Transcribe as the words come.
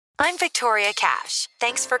I'm Victoria Cash.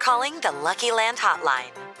 Thanks for calling the Lucky Land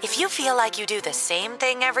Hotline. If you feel like you do the same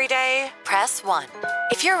thing every day, press 1.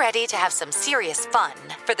 If you're ready to have some serious fun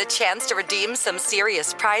for the chance to redeem some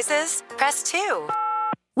serious prizes, press 2.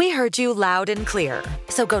 We heard you loud and clear.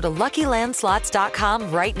 So go to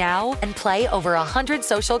LuckyLandSlots.com right now and play over 100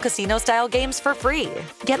 social casino-style games for free.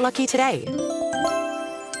 Get lucky today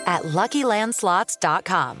at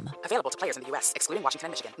LuckyLandSlots.com. Available to players in the U.S., excluding Washington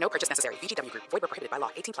and Michigan. No purchase necessary. VGW Group. Void where prohibited by law.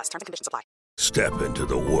 18+. Terms and conditions apply. Step into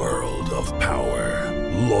the world of power,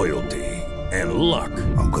 loyalty, and luck.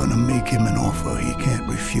 I'm gonna make him an offer he can't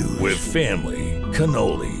refuse. With family,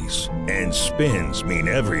 cannolis, and spins mean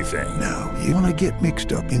everything. Now, you wanna get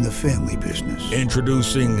mixed up in the family business.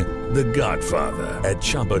 Introducing The Godfather at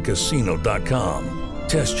ChumbaCasino.com.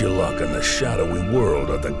 Test your luck in the shadowy world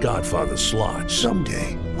of The Godfather slot.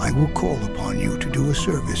 Someday, I will call upon you to do a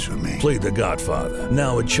service for me. Play The Godfather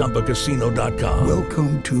now at ChumbaCasino.com.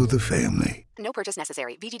 Welcome to the family. No purchase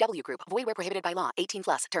necessary. VGW Group. Void where prohibited by law.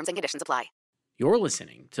 18+. Terms and conditions apply. You're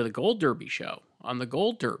listening to The Gold Derby Show on the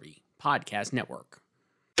Gold Derby Podcast Network.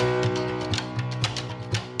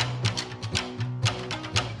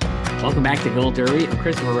 Welcome back to Gold Derby. I'm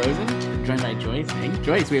Christopher Rosen. I'm joined by Joyce. Hey,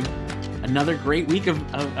 Joyce, we have another great week of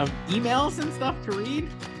emails and stuff to read.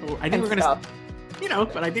 I think we're going to,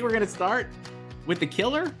 but I think we're going to start with The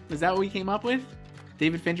Killer. Is that what we came up with?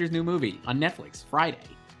 David Fincher's new movie on Netflix, Friday.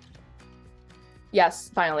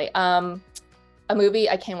 Yes, finally. A movie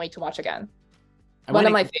I can't wait to watch again. One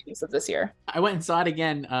of my favorites of this year. I went and saw it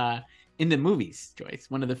again in the movies, Joyce.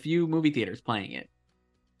 One of the few movie theaters playing it.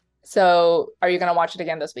 So are you going to watch it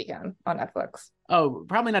again this weekend on Netflix? Oh,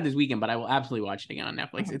 probably not this weekend, but I will absolutely watch it again on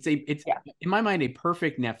Netflix. It's in my mind, a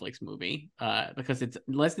perfect Netflix movie because it's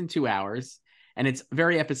less than 2 hours and it's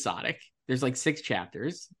very episodic. There's like 6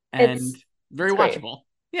 chapters and very watchable.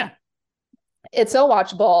 Yeah. It's so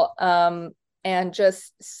watchable and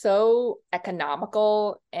just so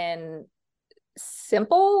economical and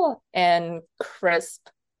simple and crisp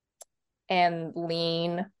and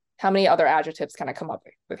lean. How many other adjectives can I come up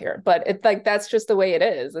with here? But it's like, that's just the way it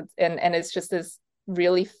is. And it's just this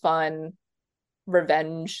really fun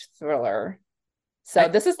revenge thriller. So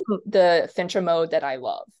this is the Fincher mode that I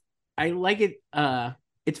love. I like it.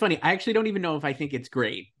 It's funny. I actually don't even know if I think it's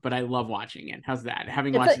great, but I love watching it. How's that?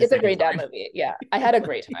 It's a great dad movie. Yeah. I had a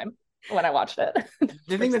great time when I watched it.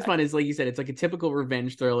 The thing that's fun is, like you said, it's like a typical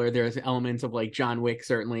revenge thriller. There's elements of like John Wick,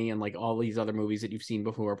 certainly, and like all these other movies that you've seen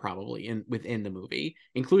before, probably within the movie,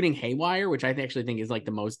 including Haywire, which I actually think is like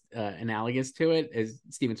the most analogous to it, is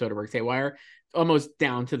Steven Soderbergh's Haywire, almost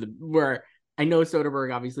down to where I know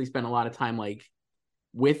Soderbergh obviously spent a lot of time like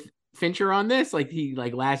with Fincher on this. Like he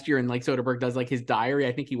last year, and like Soderbergh does like his diary.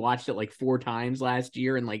 I think he watched it like 4 times last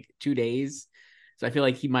year in like 2 days. So I feel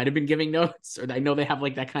like he might have been giving notes, or I know they have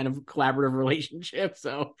like that kind of collaborative relationship.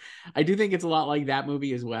 So I do think it's a lot like that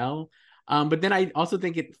movie as well. But then I also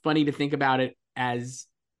think it's funny to think about it as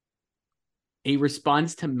a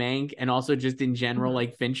response to Mank, and also just in general,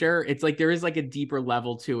 like Fincher. It's like there is like a deeper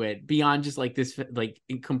level to it beyond just like this like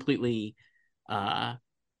completely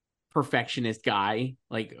perfectionist guy,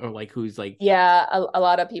 like, or like who's like, yeah, a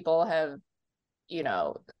lot of people have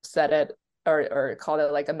said it or called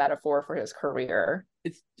it like a metaphor for his career.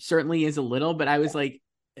 It certainly is a little, but I was like,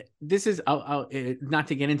 this is not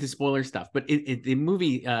to get into spoiler stuff, but the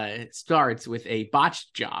movie starts with a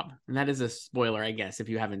botched job, and that is a spoiler, I guess, if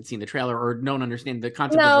you haven't seen the trailer or don't understand the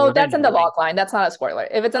concept. No, that's in the log line. That's not a spoiler.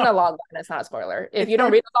 If it's in the log line, it's not a spoiler. If you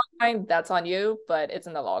don't read the log line, that's on you, but it's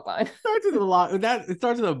in the log line. It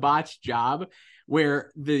starts with a botched job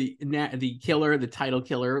where the killer, the title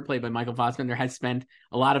killer, played by Michael Fassbender, has spent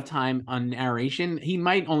a lot of time on narration. He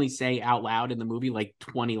might only say out loud in the movie like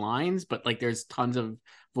 20 lines, but like there's tons of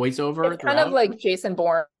voiceover. It's kind of like Jason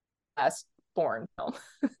Bourne last Bourne film.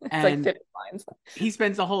 It's like 50 lines. He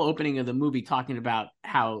spends the whole opening of the movie talking about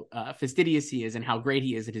how fastidious he is and how great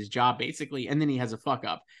he is at his job, basically, and then he has a fuck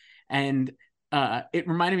up. And it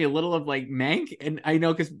reminded me a little of like Mank, and I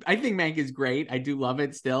know because I think Mank is great. I do love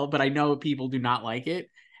it still, but I know people do not like it,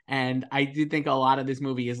 and I do think a lot of this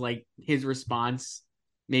movie is like his response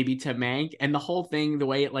maybe to Mank, and the whole thing, the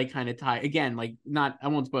way it like kind of ties again, like I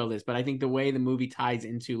won't spoil this, but I think the way the movie ties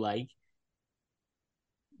into like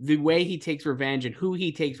the way he takes revenge and who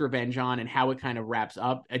he takes revenge on and how it kind of wraps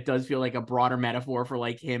up, it does feel like a broader metaphor for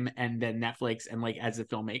like him and then Netflix and like as a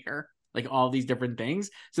filmmaker. Like all these different things.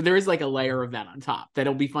 So there is like a layer of that on top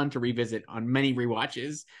that'll be fun to revisit on many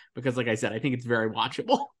rewatches, because like I said, I think it's very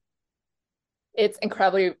watchable. It's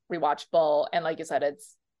incredibly rewatchable. And like you said,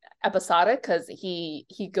 it's episodic because he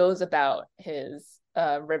goes about his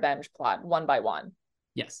revenge plot one by one.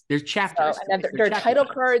 Yes, there's So, chapters. and then there are title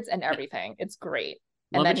cards and everything. It's great.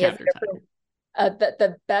 Love and then a he has chapter different.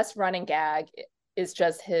 The best running gag is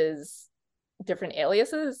just his different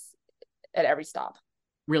aliases at every stop.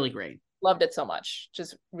 Really great. Loved it so much.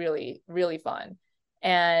 Just really, really fun.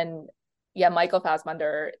 And yeah, Michael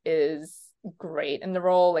Fassbender is great in the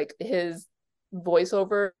role. Like his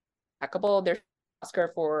voiceover, impeccable. There's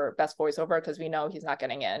Oscar for best voiceover because we know he's not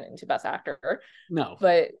getting into best actor. No,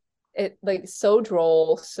 but it like so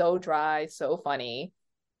droll, so dry, so funny,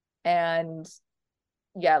 and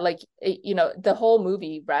yeah, like the whole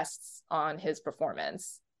movie rests on his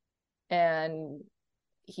performance, and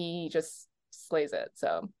he just slays it.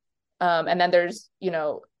 So, and then there's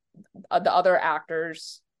the other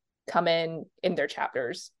actors come in their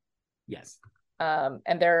chapters. Yes.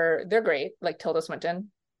 And they're great. Like Tilda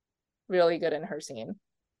Swinton, really good in her scene.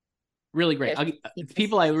 Really great.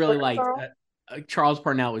 People I really liked. Charles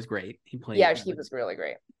Parnell was great. He played. Yeah, he was really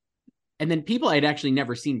great. And then people I'd actually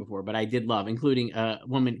never seen before, but I did love, including a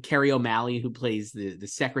woman, Carrie O'Malley, who plays the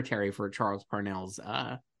secretary for Charles Parnell's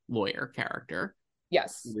lawyer character.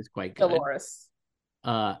 Yes, it was quite good. Dolores.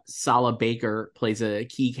 Sala Baker plays a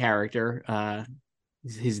key character.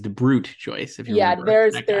 He's the brute, Joyce. If you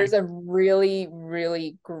remember. There's a really,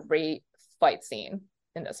 really great fight scene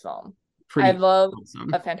in this film. Pretty I love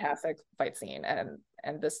awesome. a fantastic fight scene,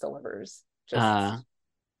 and this delivers.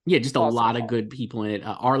 Just a lot of good people in it.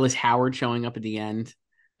 Arliss Howard showing up at the end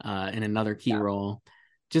in another key role.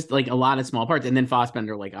 Just like a lot of small parts, and then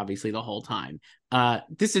Fassbender, like obviously the whole time.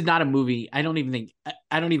 This is not a movie. I don't even think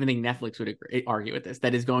Netflix would argue with this.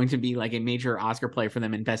 That is going to be like a major Oscar play for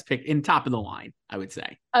them in best pick, in top of the line, I would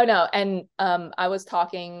say. Oh no, and I was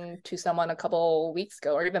talking to someone a couple weeks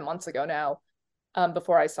ago, or even months ago now,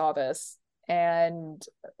 before I saw this, and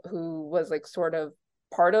who was like sort of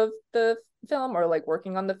part of the film or like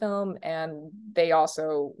working on the film, and they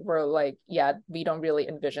also were like, yeah, we don't really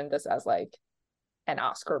envision this as like an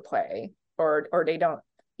Oscar play, or they don't,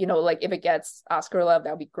 like if it gets Oscar love,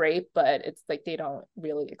 that would be great, but it's like they don't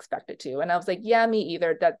really expect it to. And I was like, yeah, me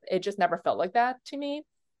either. That it just never felt like that to me.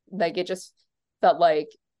 Like it just felt like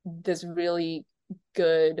this really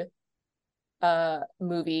good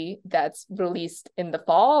movie that's released in the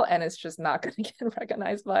fall, and it's just not going to get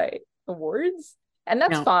recognized by awards, and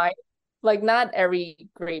that's fine. Like not every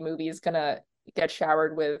great movie is gonna get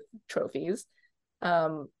showered with trophies.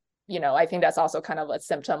 I think that's also kind of a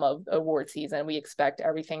symptom of award season. We expect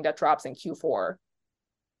everything that drops in Q4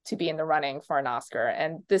 to be in the running for an Oscar,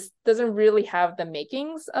 and this doesn't really have the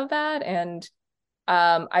makings of that. And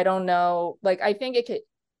I don't know, like I think it could,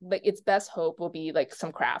 like its best hope will be like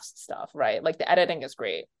some crafts stuff, right? Like the editing is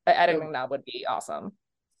great. Editing that would be awesome.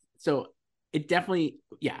 So it definitely,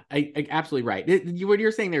 I absolutely right. What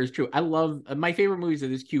you're saying there is true. I love my favorite movies of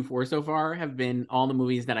this Q4 so far have been all the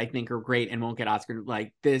movies that I think are great and won't get Oscar,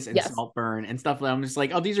 like this and Saltburn and stuff. I'm just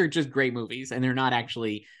like, oh, these are just great movies, and they're not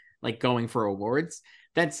actually like going for awards.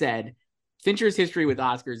 That said, Fincher's history with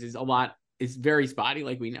Oscars is very spotty,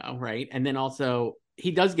 like we know, right? And then also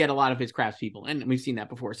he does get a lot of his craftspeople, and we've seen that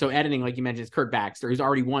before. So editing, like you mentioned, is Kurt Baxter, who's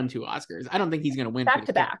already won 2 Oscars. I don't think he's going to win back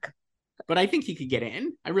to back. But I think he could get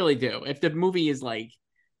in. I really do. If the movie is like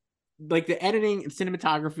the editing and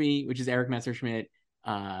cinematography, which is Eric Messerschmidt,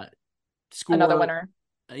 score, another winner.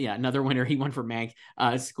 Another winner. He won for Mank.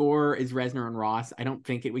 Score is Reznor and Ross. I don't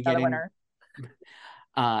think it would get another in.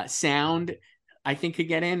 Winner. Sound, I think could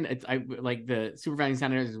get in. I like the supervising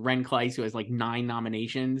sound is Ren Kleiss, who has like 9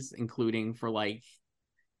 nominations, including for like.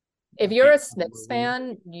 If you're a Smiths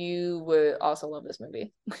fan, you would also love this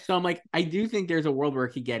movie. So I'm like, I do think there's a world where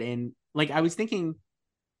it could get in. Like I was thinking,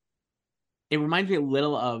 it reminds me a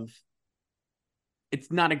little of.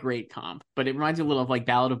 It's not a great comp, but it reminds me a little of like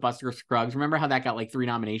Ballad of Buster Scruggs. Remember how that got like 3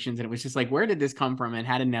 nominations, and it was just like, where did this come from, and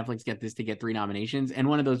how did Netflix get this to get 3 nominations? And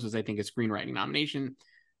one of those was, I think, a screenwriting nomination.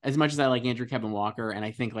 As much as I like Andrew Kevin Walker, and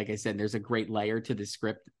I think, like I said, there's a great layer to the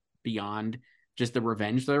script beyond just the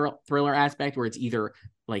revenge thriller aspect, where it's either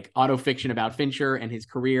like autofiction about Fincher and his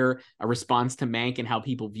career, a response to Mank and how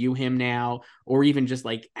people view him now, or even just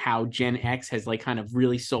like how Gen X has like kind of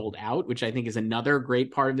really sold out, which I think is another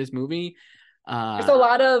great part of this movie. There's a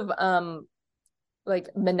lot of like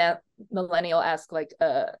millennial-esque like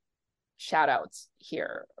shout outs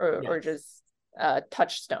here, or just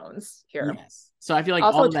touchstones here. Yes. So I feel like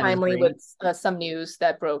also all of that timely with some news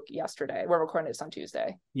that broke yesterday. We're recording this on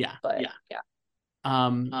Tuesday. Yeah. But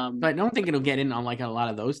but I don't think it'll get in on like a lot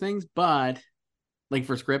of those things, but like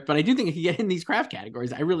for script, but I do think it can get in these craft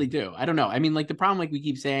categories. I really do. I don't know. I mean, like the problem, like we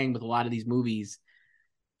keep saying with a lot of these movies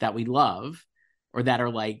that we love, or that are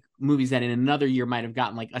like movies that in another year might have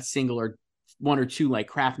gotten like a single or one or two like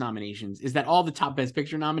craft nominations is that all the top Best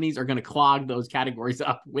Picture nominees are going to clog those categories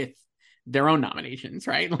up with their own nominations,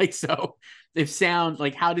 right? Like, so if sound,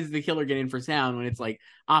 like, how does The Killer get in for sound when it's like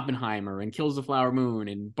Oppenheimer and Kills the Flower Moon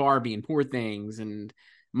and Barbie and Poor Things and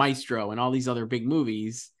Maestro and all these other big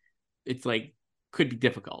movies? It's like, could be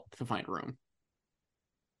difficult to find room.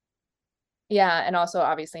 Yeah, and also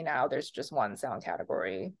obviously now there's just one sound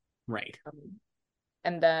category. Right.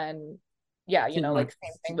 And then, yeah, you know, like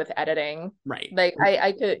same thing with editing. Right. Like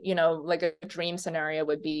I could, you know, like a dream scenario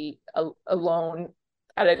would be a lone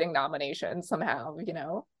editing nomination somehow, you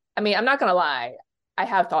know. I mean, I'm not gonna lie, I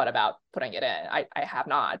have thought about putting it in. I have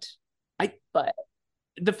not. But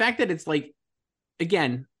the fact that it's like,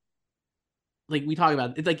 again, like we talk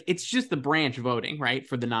about, it's like it's just the branch voting, right,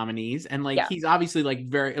 for the nominees, and like he's obviously like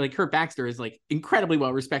very like Kurt Baxter is like incredibly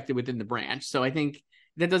well respected within the branch, so I think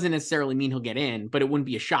that doesn't necessarily mean he'll get in, but it wouldn't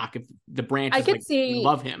be a shock if the branch is like,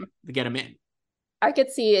 love him to get him in. I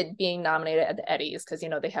could see it being nominated at the Eddies because, you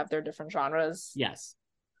know, they have their different genres. Yes.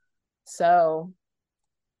 So,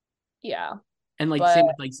 yeah. And like same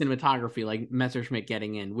with like cinematography, like Messerschmitt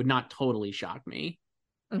getting in would not totally shock me,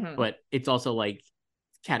 but it's also like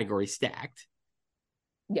category stacked.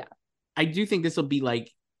 Yeah. I do think this will be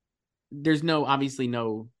like, there's obviously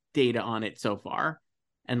no data on it so far.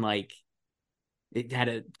 And like, it had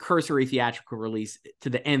a cursory theatrical release to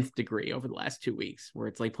the nth degree over the last 2 weeks, where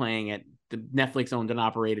it's like playing at the Netflix owned and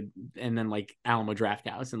operated, and then like Alamo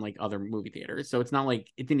Drafthouse and like other movie theaters. So it's not like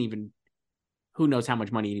it didn't even, who knows how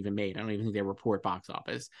much money it even made. I don't even think they report box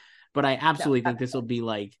office, but I absolutely think this will be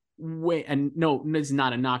like way, and no, it's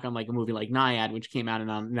not a knock on like a movie like Naiad, which came out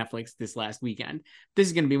on Netflix this last weekend. This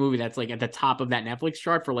is going to be a movie that's like at the top of that Netflix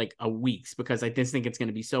chart for like a weeks, because I just think it's going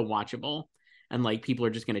to be so watchable. And like people are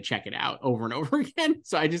just going to check it out over and over again.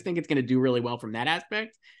 So I just think it's going to do really well from that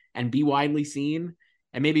aspect and be widely seen,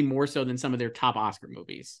 and maybe more so than some of their top Oscar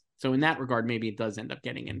movies. So in that regard, maybe it does end up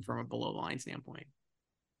getting in from a below the line standpoint.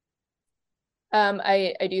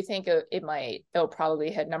 I do think it'll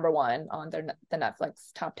probably hit number one on the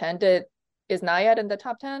Netflix top 10. Is Naiad in the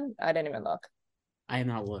top 10? I didn't even look. I have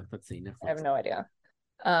not looked. Let's see. Netflix. I have no idea.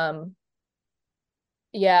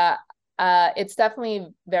 Yeah, it's definitely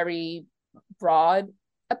very broad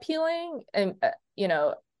appealing, and you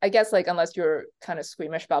know, I guess like unless you're kind of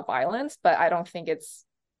squeamish about violence, but I don't think it's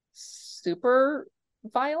super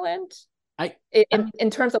violent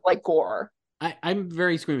in terms of like gore. I'm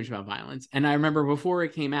very squeamish about violence, and I remember before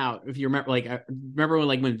it came out, if you remember, like I remember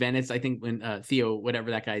when Venice, I think when Theo,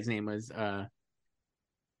 whatever that guy's name was,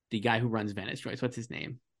 the guy who runs Venice, Joyce, what's his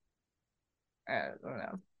name? I don't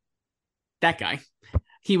know. That guy.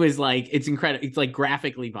 He was like, it's incredible. It's like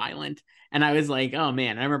graphically violent. And I was like, oh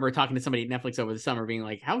man. I remember talking to somebody at Netflix over the summer being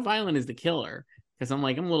like, how violent is The Killer? Because I'm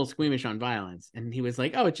like, I'm a little squeamish on violence. And he was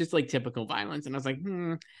like, oh, it's just like typical violence. And I was like,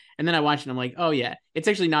 And then I watched it and I'm like, oh yeah, it's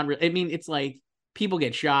actually not real. I mean, it's like people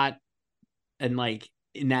get shot, and like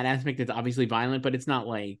in that aspect, it's obviously violent, but it's not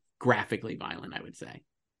like graphically violent, I would say.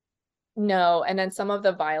 No. And then some of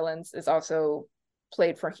the violence is also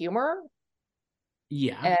played for humor.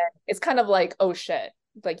 Yeah. And it's kind of like, oh shit,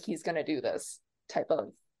 like he's gonna do this type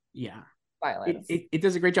of violence. It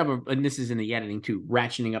does a great job of, and this is in the editing too,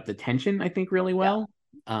 ratcheting up the tension, I think, really well.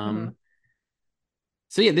 So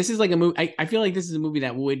yeah, this is like a movie. I feel like this is a movie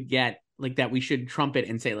that would get like, that we should trumpet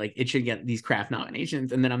and say like it should get these craft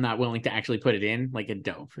nominations, and then I'm not willing to actually put it in like a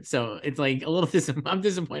dope. So it's like a little I'm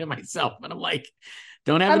disappointed myself, but I'm like,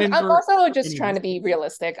 don't have it in. I'm also just trying to be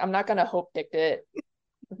realistic. I'm not gonna hope dict it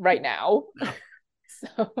right now. No.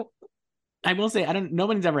 So I will say,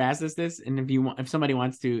 nobody's ever asked us this, and if somebody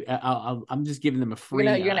wants to, I'm just giving them a free.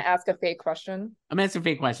 You're gonna ask a fake question. I'm asking a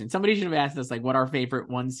fake question. Somebody should have asked us like what our favorite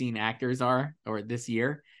one scene actors are, or this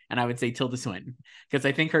year, and I would say Tilda Swinton, because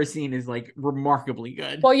I think her scene is like remarkably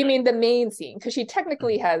good. Well, you mean the main scene, because she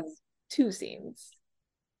technically has two scenes.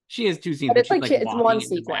 She has two scenes, but it's like it's one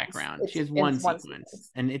sequence. Background. She has one sequence,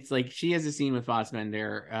 and it's like she has a scene with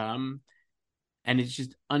Fassbender. And it's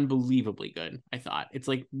just unbelievably good. I thought it's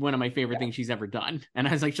like one of my favorite things she's ever done. And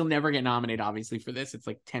I was like, she'll never get nominated, obviously, for this. It's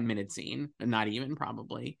like 10-minute scene, and not even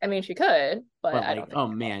probably. I mean, she could, but like, I don't think oh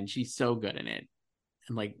man, she's so good in it,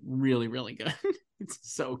 and like really, really good. It's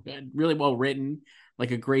so good, really well written, like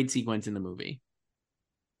a great sequence in the movie.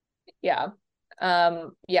 Yeah,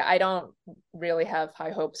 I don't really have high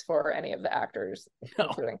hopes for any of the actors,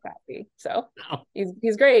 including Fatty. So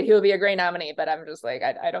he's great. He will be a great nominee, but I'm just like,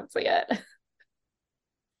 I don't see it.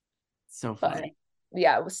 So funny. But,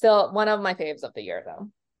 yeah, it was still one of my faves of the year, though.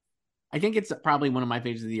 I think it's probably one of my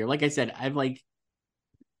favorites of the year. Like I said,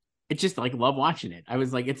 it's just like love watching it. I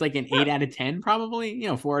was like, it's like an 8 out of 10, probably,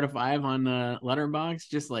 4 out of 5 on Letterboxd.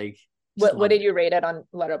 Just like, Just What love did it. you rate it on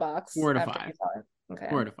Letterboxd 4 to after 5. you saw it? Okay.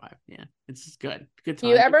 4 to 5. Yeah, it's just good. Good Do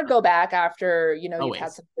you time. ever go back after, you've had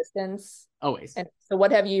Always. some distance? Always. And so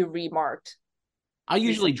what have you remarked? I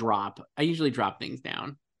usually drop things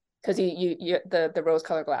down. Because the rose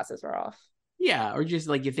colored glasses were off. Yeah, or just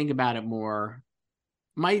like you think about it more.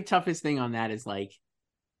 My toughest thing on that is like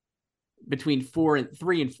between 3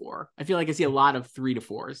 and 4. I feel like I see a lot of 3 to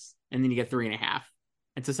 4s, and then you get 3.5.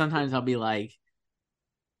 And so sometimes I'll be like,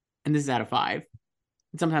 and this is out of 5.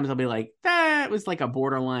 And sometimes I'll be like, that was like a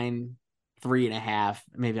borderline 3.5.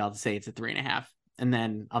 Maybe I'll just say it's a 3.5. And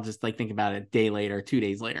then I'll just like think about it a day later, 2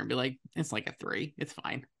 days later, and be like, it's like a 3. It's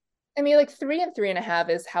fine. I mean, like 3 and 3.5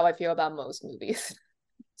 is how I feel about most movies.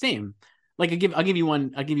 Same. Like I'll give you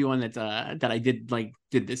one that's that I did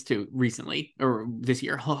this too recently or this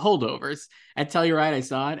year. Holdovers at Telluride, I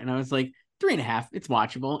saw it and I was like 3.5. It's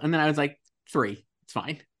watchable, and then I was like 3. It's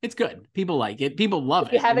fine. It's good. People like it. People love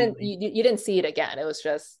it. You didn't see it again. It was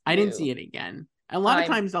just I didn't see it again. A lot of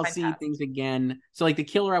times I'll see passed. things again. So like The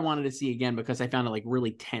Killer, I wanted to see again because I found it like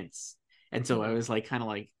really tense, and so I was like kind of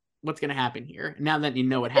like, what's going to happen here? Now that you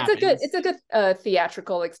know what happens, it's a good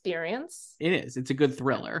theatrical experience. It is. It's a good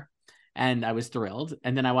thriller. And I was thrilled.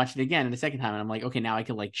 And then I watched it again and the second time, and I'm like, okay, now I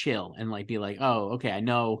can like chill and like be like, oh, okay, I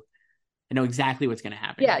know exactly what's going to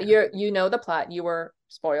happen. Yeah, here. you know the plot. You were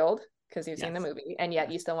spoiled because you've seen the Yes. movie, and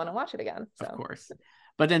yet you still want to watch it again. So. Of course.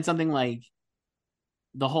 But then something like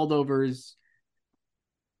The Holdovers,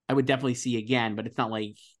 I would definitely see again, but it's not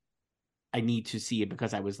like I need to see it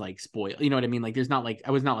because I was like spoiled. You know what I mean? Like there's not like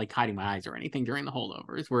I was not like hiding my eyes or anything during The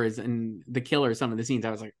Holdovers. Whereas in The Killer, some of the scenes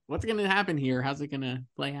I was like, what's going to happen here? How's it going to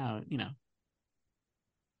play out? You know?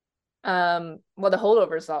 Well, The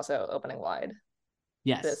Holdovers is also opening wide.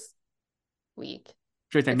 Yes. This week.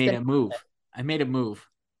 Joyce, I made a move.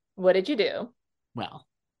 What did you do? Well,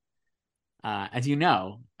 as you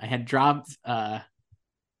know, I had dropped Paul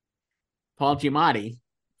Giamatti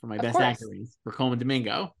for my best actor for Coleman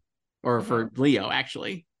Domingo, or for Leo,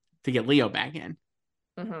 actually, to get Leo back in.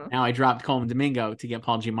 Now I dropped Coleman Domingo to get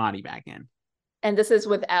Paul Giamatti back in. And this is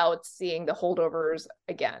without seeing The Holdovers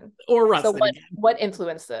again. Or Rustin. So what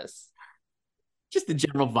influenced this? Just the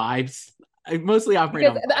general vibes. I mostly operate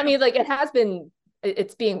on vibes. I mean, like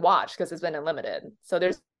it's being watched because it's been unlimited. So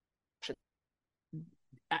there's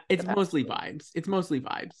it's mostly vibes.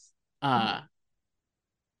 I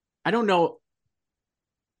don't know.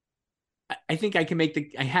 I think I can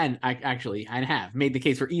make I have made the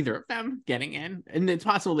case for either of them getting in, and it's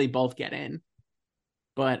possible they both get in.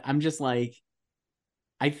 But I'm just like,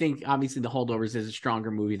 I think obviously The Holdovers is a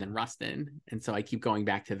stronger movie than Rustin, and so I keep going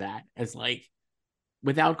back to that as like,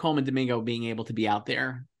 without Coleman Domingo being able to be out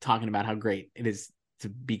there talking about how great it is to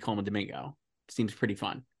be Coleman Domingo, seems pretty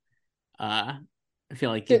fun. I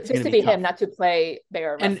feel like it's just to be him, not to play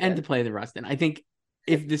Bear and to play the Rustin. I think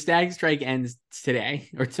if the STAG strike ends today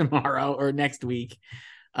or tomorrow or next week,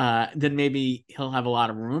 then maybe he'll have a lot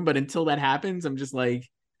of room. But until that happens, I'm just like,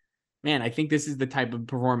 man, I think this is the type of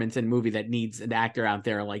performance and movie that needs an actor out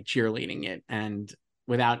there like cheerleading it. And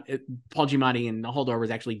without it, Paul Giamatti and The Holdovers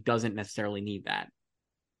actually doesn't necessarily need that.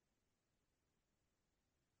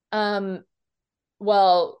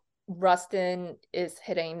 Well, Rustin is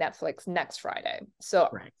hitting Netflix next Friday. So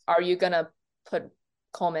Are you going to put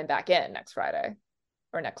Coleman back in next Friday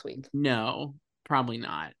or next week? No, probably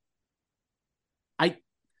not.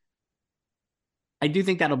 I do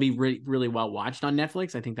think that'll be really, really well watched on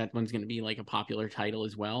Netflix. I think that one's going to be like a popular title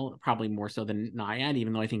as well, probably more so than Naiad,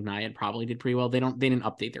 even though I think Naiad probably did pretty well. They didn't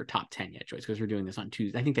update their top 10 yet, Joyce, because we're doing this on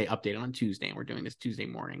Tuesday. I think they updated on Tuesday, and we're doing this Tuesday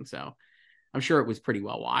morning. So I'm sure it was pretty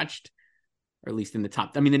well watched, or at least in the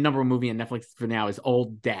top. I mean, the number one movie on Netflix for now is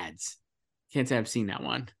Old Dads. Can't say I've seen that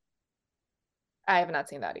one. I have not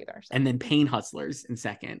seen that either. So. And then Pain Hustlers in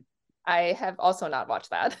second. I have also not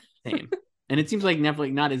watched that. Same. And it seems like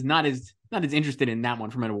Netflix not as interested in that one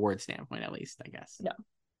from an award standpoint, at least, I guess.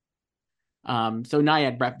 No. So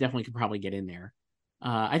Naiad definitely could probably get in there.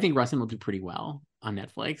 I think Rustin will do pretty well on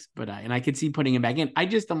Netflix, but and I could see putting him back in.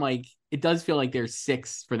 I'm like, it does feel like there's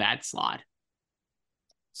 6 for that slot.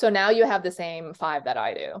 So now you have the same 5 that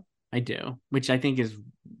I do. I do, which I think is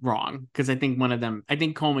wrong, because I think I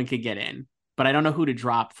think Coleman could get in, but I don't know who to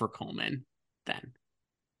drop for Coleman then.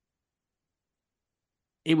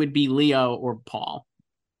 It would be Leo or Paul.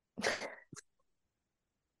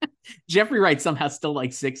 Jeffrey Wright's somehow still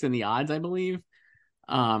like 6 in the odds, I believe.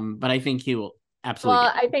 But I think he will absolutely.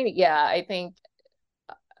 Well, I think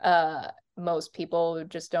most people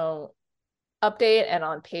just don't update, and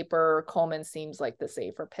on paper, Coleman seems like the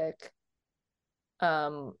safer pick.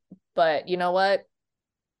 But you know what?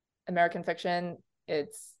 American Fiction,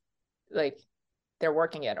 it's like they're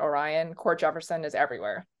working at Orion, Cord Jefferson is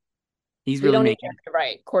everywhere. He's We really don't need making to get it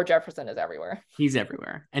right. Cord Jefferson is everywhere. he's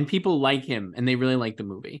everywhere, and people like him, and they really like the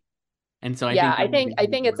movie, and so I Yeah, think that was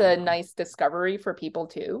I think it's a nice discovery for people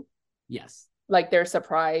too. yes. Like they're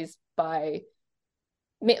surprised by,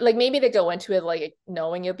 like maybe they go into it like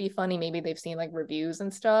knowing it'll be funny. Maybe they've seen like reviews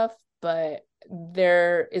and stuff, but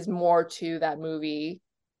there is more to that movie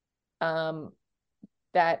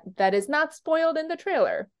that is not spoiled in the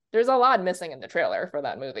trailer. There's a lot missing in the trailer for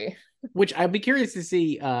that movie. Which I'd be curious to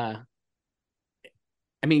see.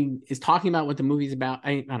 I mean, is talking about what the movie's about.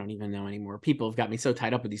 I don't even know anymore. People have got me so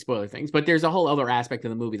tied up with these spoiler things, but there's a whole other aspect of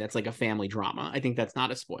the movie that's like a family drama. I think that's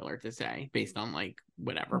not a spoiler to say based on like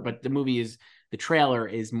whatever, but the trailer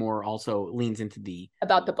is more also leans into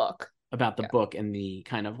about the book, book and the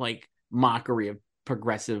kind of like mockery of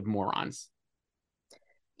progressive morons.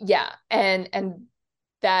 Yeah. And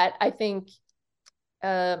that I think,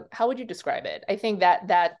 how would you describe it? I think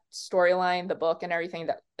that storyline, the book and everything,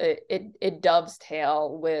 that it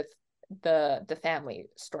dovetail with the family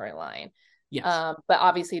storyline. Yes. But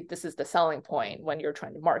obviously this is the selling point when you're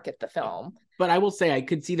trying to market the film. But I will say I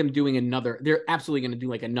could see them doing they're absolutely going to do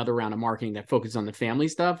like another round of marketing that focuses on the family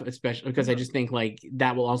stuff, especially because I just think like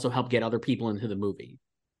that will also help get other people into the movie.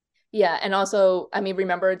 Yeah, and also, I mean,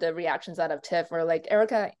 remember the reactions out of TIFF were like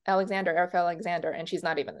Erica Alexander, and she's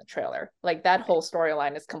not even in the trailer. Like that whole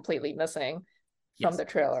storyline is completely missing from the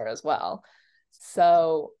trailer as well.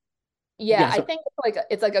 So, yeah, I think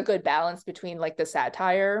it's like a good balance between like the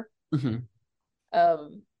satire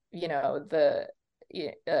of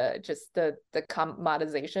just the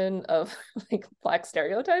commodization of like Black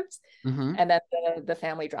stereotypes, and then the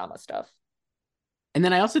family drama stuff. And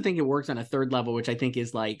then I also think it works on a third level, which I think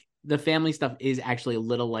is like the family stuff is actually a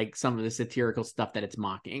little like some of the satirical stuff that it's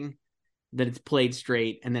mocking, that it's played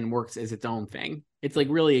straight and then works as its own thing. It's like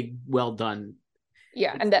really well done.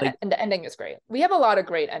 Yeah, and the ending is great. We have a lot of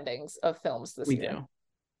great endings of films this year. We do.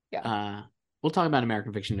 Yeah. We'll talk about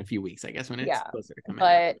American Fiction in a few weeks, I guess, when it's closer to coming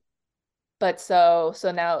out. But so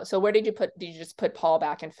where did you just put Paul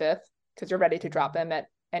back in fifth? Because you're ready to drop him at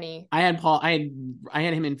any. I had Paul, I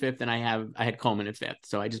had him in fifth, and I had Coleman in fifth.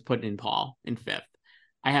 So I just put in Paul in fifth.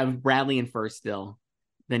 I have Bradley in first still,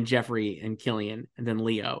 then Jeffrey and Killian, and then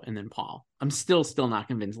Leo, and then Paul. I'm still not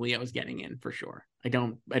convinced Leo's getting in for sure. I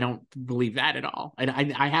don't believe that at all.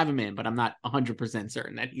 I have him in, but I'm not 100%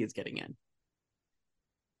 certain that he is getting in.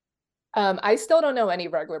 I still don't know any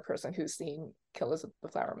regular person who's seen Killers of the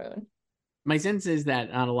Flower Moon. My sense is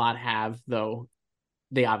that not a lot have, though.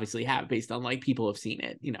 They obviously have, based on like people have seen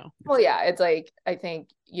it, you know. Well, yeah, it's like I think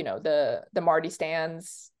the Marty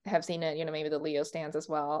stans have seen it, maybe the Leo stans as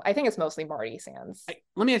well. I think it's mostly Marty stans.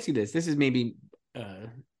 Let me ask you this: this is maybe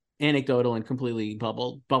anecdotal and completely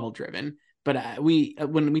bubble driven, but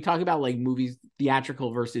when we talk about like movies,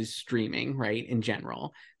 theatrical versus streaming, right? In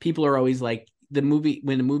general, people are always like when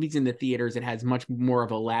the movie's in the theaters, it has much more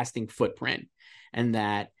of a lasting footprint, and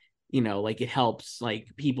that. Like it helps, like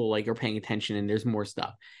people like are paying attention and there's more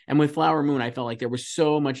stuff. And with Flower Moon, I felt like there was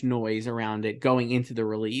so much noise around it going into the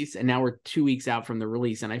release. And now we're 2 weeks out from the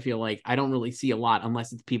release. And I feel like I don't really see a lot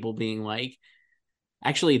unless it's people being like,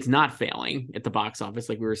 actually, it's not failing at the box office.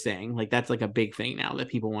 Like we were saying, like that's like a big thing now that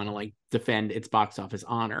people want to like defend its box office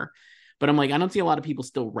honor. But I'm like, I don't see a lot of people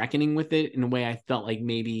still reckoning with it in a way I felt like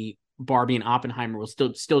maybe Barbie and Oppenheimer was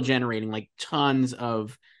still generating like tons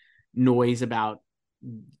of noise about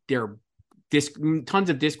their tons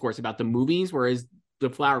of discourse about the movies, whereas the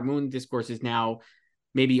Flower Moon discourse is now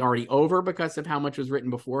maybe already over because of how much was written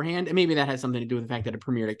beforehand. And maybe that has something to do with the fact that it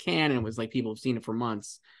premiered at Cannes and it was like people have seen it for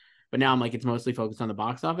months. But now I'm like, it's mostly focused on the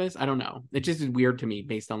box office. I don't know. It just is weird to me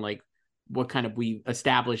based on like what kind of we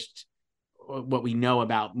established what we know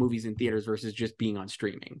about movies in theaters versus just being on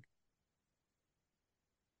streaming.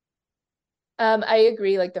 I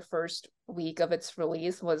agree. Like the first week of its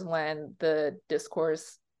release was when the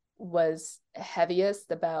discourse was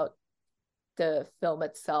heaviest about the film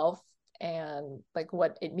itself and like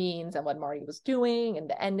what it means and what Marty was doing and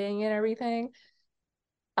the ending and everything.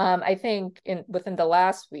 I think within the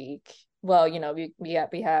last week, well, we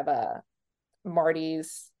have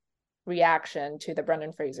Marty's reaction to the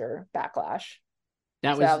Brendan Fraser backlash.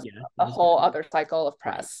 That was a whole other cycle of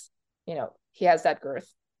press. Right. He has that girth.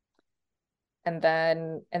 And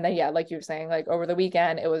then yeah, like you were saying, like over the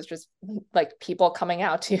weekend, it was just like people coming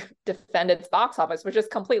out to defend its box office, which is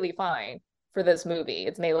completely fine for this movie.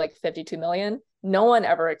 It's made like 52 million. No one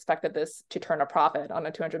ever expected this to turn a profit on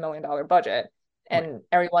a $200 million budget. And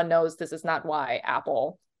everyone knows this is not why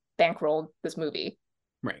Apple bankrolled this movie.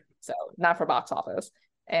 Right. So not for box office.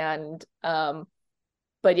 And,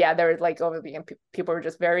 but yeah, there was like over the weekend, people were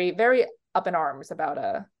just very, very up in arms about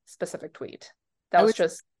a specific tweet. That was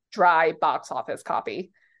just dry box office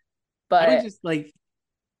copy. But I would just like,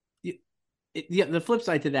 the flip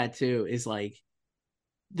side to that too is like,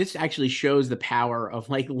 this actually shows the power of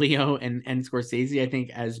like Leo and Scorsese, I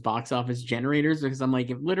think, as box office generators, because I'm like,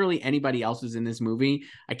 if literally anybody else was in this movie,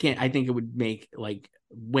 I think it would make like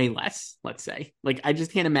way less, let's say. Like, I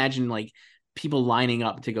just can't imagine like people lining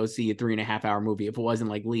up to go see a 3.5 hour movie if it wasn't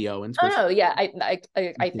like Leo and Scorsese. Oh yeah,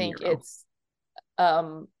 I think it's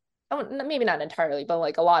maybe not entirely, but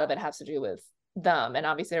like a lot of it has to do with them, and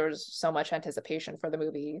obviously there was so much anticipation for the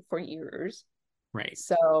movie for years, right?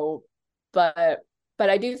 So but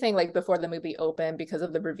I do think like before the movie opened, because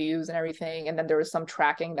of the reviews and everything, and then there was some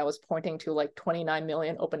tracking that was pointing to like 29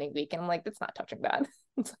 million opening week, and I'm like, that's not touching that.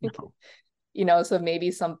 It's like, no. So maybe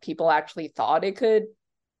some people actually thought it could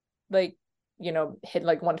like, hit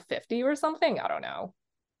like 150 or something. I don't know.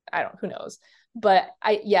 Who knows? But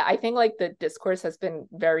I think like the discourse has been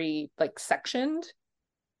very like sectioned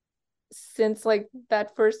since like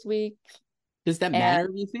that first week. Does that matter,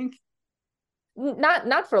 do you think?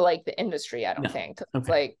 Not for like the industry, I don't think.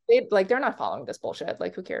 Okay. It's like they're not following this bullshit.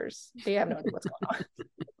 Like, who cares? They have no idea what's going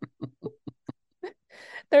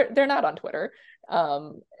on. They're not on Twitter.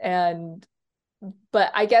 But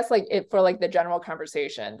I guess like for like the general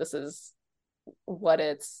conversation, this is what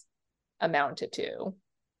it's amounted to.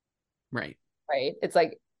 Right. It's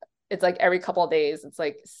like every couple of days, it's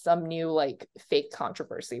like some new like fake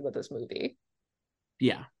controversy with this movie.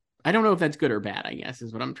 Yeah. I don't know if that's good or bad, I guess,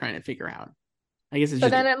 is what I'm trying to figure out. I guess it's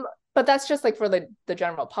but that's just like for the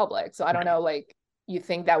general public. So I don't know, like, you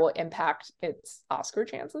think that will impact its Oscar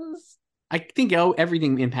chances? I think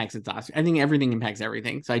everything impacts its Oscar. I think everything impacts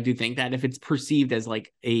everything. So I do think that if it's perceived as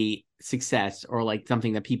like a success or like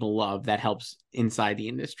something that people love, that helps inside the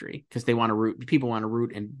industry, because people want to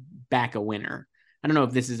root and back a winner. I don't know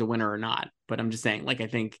if this is a winner or not, but I'm just saying, like, I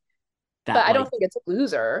think that, but I don't think it's a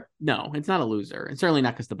loser. No, it's not a loser. And certainly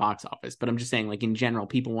not because the box office, but I'm just saying, like, in general,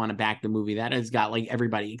 people want to back the movie that has got like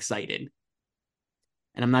everybody excited.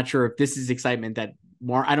 And I'm not sure if this is excitement that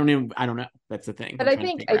more, I don't know. That's the thing. But I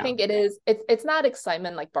think it is, it's not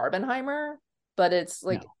excitement like Barbenheimer, but it's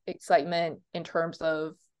like excitement in terms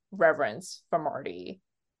of reverence for Marty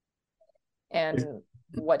and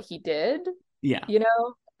what he did. Yeah.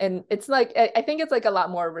 And it's like, I think it's like a lot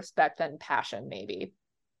more respect than passion, maybe.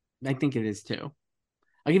 I think it is too.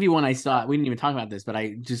 I'll give you one I saw. We didn't even talk about this, but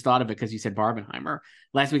I just thought of it because you said Barbenheimer.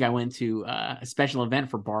 Last week I went to a special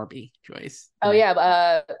event for Barbie, Joyce. Oh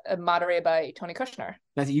yeah, moderated by Tony Kushner.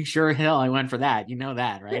 You sure hell I went for that. You know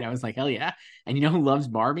that, right? I was like, hell yeah. And you know who loves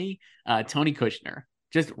Barbie? Tony Kushner.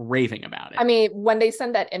 Just raving about it. I mean, when they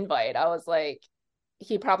sent that invite, I was like,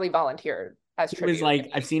 he probably volunteered as tribute. It was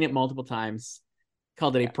like, I've seen it multiple times.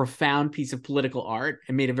 Called it a profound piece of political art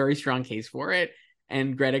and made a very strong case for it.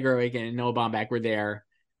 And Greta Gerwig and Noah Baumbach were there.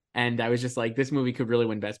 And I was just like, this movie could really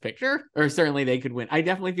win Best Picture, or certainly they could win. I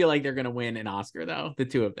definitely feel like they're going to win an Oscar, though, the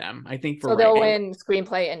two of them. I think so. They'll win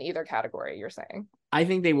screenplay in either category, you're saying? I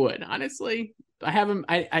think they would, honestly. I haven't.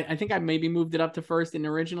 I think I maybe moved it up to first in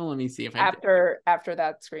original. Let me see if after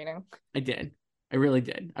that screening. I did. I really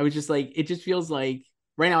did. I was just like, it just feels like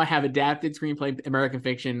right now I have adapted screenplay American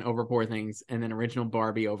Fiction over Poor Things, and then original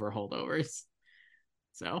Barbie over Holdovers.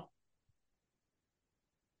 So.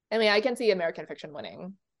 I mean, I can see American Fiction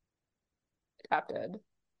winning adapted.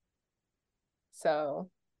 So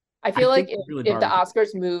I feel like if the Oscars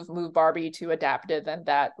move Barbie to adapted, then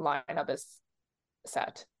that lineup is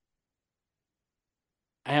set.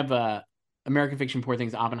 I have American Fiction, Poor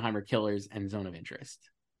Things, Oppenheimer, Killers, and Zone of Interest.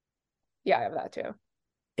 Yeah, I have that too.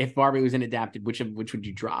 If Barbie was an adapted, which would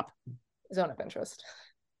you drop? Zone of Interest.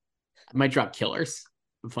 I might drop Killers,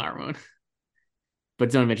 Flower Moon,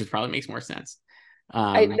 but Zone of Interest probably makes more sense.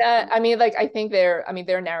 I think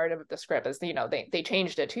their narrative of the script is, they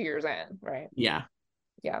changed it 2 years in, right? Yeah.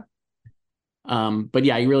 But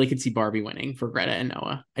yeah, you really could see Barbie winning for Greta and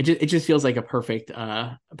Noah. It just feels like a perfect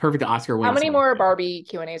Oscar win. How many more Barbie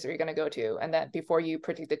Q&As are you going to go to, and then before you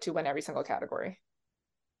predict it to win every single category?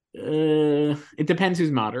 It depends who's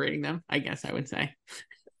moderating them, I guess I would say.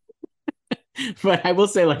 But I will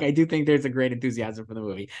say, like, I do think there's a great enthusiasm for the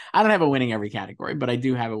movie. I don't have a winning every category, but I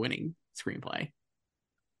do have a winning screenplay.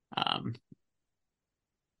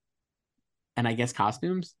 And I guess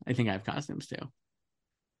costumes. I think I have costumes too.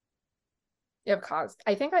 You have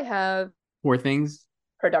I think I have Poor Things.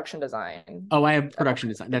 Production design. Oh, I have production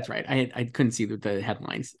design. That's right. I couldn't see the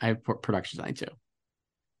headlines. I have production design too,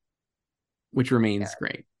 which remains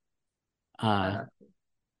great. Yeah.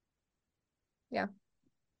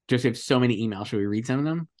 Just have so many emails. Should we read some of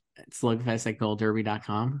them?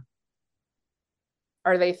 Slugfest@goldderby.com.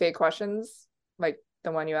 Are they fake questions? Like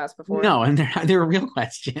the one you asked before? No, and they're real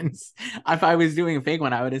questions. If I was doing a fake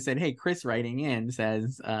one, I would have said, "Hey, Chris writing in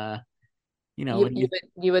says, You what do you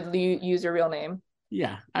you?" would you would use your real name.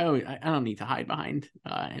 Yeah, I don't need to hide behind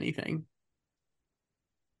anything.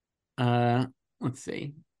 Let's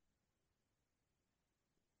see.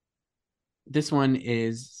 This one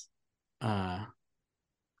is from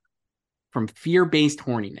Fear-Based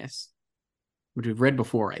Horniness, which we've read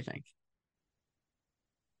before, I think.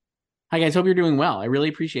 Hi guys, hope you're doing well. I really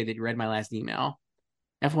appreciate that you read my last email.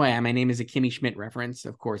 FYI, my name is a Kimmy Schmidt reference,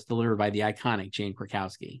 of course, delivered by the iconic Jane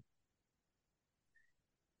Krakowski.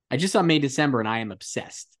 I just saw May December and I am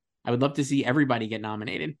obsessed. I would love to see everybody get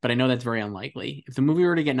nominated, but I know that's very unlikely. If the movie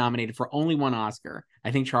were to get nominated for only one Oscar,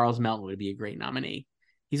 I think Charles Melton would be a great nominee.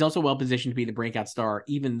 He's also well positioned to be the breakout star,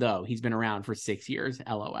 even though he's been around for 6 years,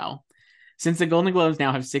 LOL. Since the Golden Globes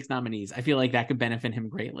now have 6 nominees, I feel like that could benefit him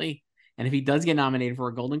greatly. And if he does get nominated for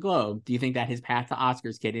a Golden Globe, do you think that his path to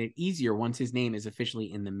Oscars get it easier once his name is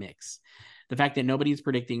officially in the mix? The fact that nobody is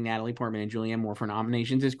predicting Natalie Portman and Julianne Moore for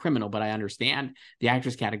nominations is criminal, but I understand. The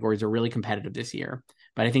actress categories are really competitive this year.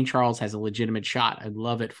 But I think Charles has a legitimate shot. I'd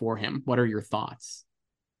love it for him. What are your thoughts?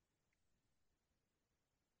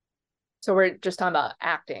 So we're just talking about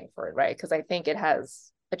acting for it, right? Because I think it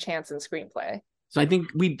has a chance in screenplay. So I think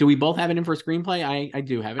we both have it in for screenplay. I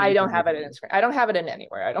do have it. I don't have it in screen. I don't have it in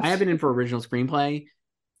anywhere. I have it in for original screenplay.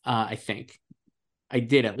 I think I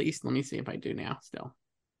did at least. Let me see if I do now. Still,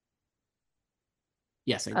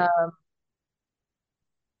 yes, I do.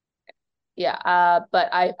 Yeah, but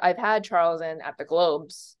I've had Charles in at the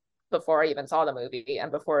Globes before I even saw the movie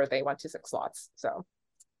and before they went to 6 slots. So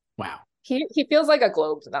wow, he feels like a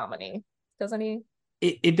Globes nominee, doesn't he?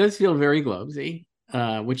 It does feel very Globesy.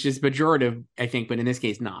 Which is pejorative, I think, but in this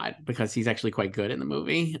case, not, because he's actually quite good in the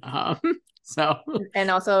movie. So, and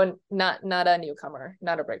also not a newcomer,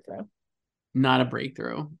 not a breakthrough, not a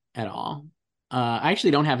breakthrough at all. I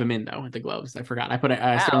actually don't have him in though at the Globes. I forgot.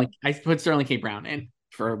 I put Sterling K. Brown in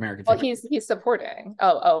for American Fiction. Well, he's supporting.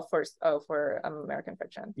 For American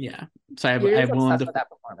Fiction. Yeah. So I have Willem with that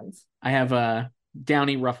performance. I have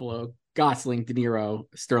Downey, Ruffalo, Gosling, De Niro,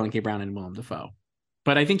 Sterling K. Brown, and Willem Dafoe.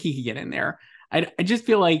 But I think he could get in there. I just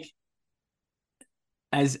feel like,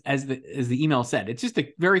 as the email said, it's just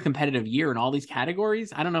a very competitive year in all these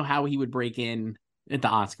categories. I don't know how he would break in at the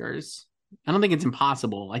Oscars. I don't think it's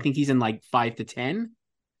impossible. I think he's in like 5 to 10,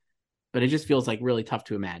 but it just feels like really tough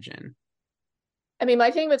to imagine. I mean,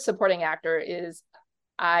 my thing with supporting actor is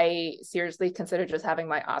I seriously consider just having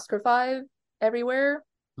my Oscar 5 everywhere.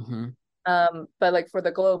 Mm-hmm. But like for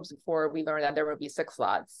the Globes, before we learned that there would be 6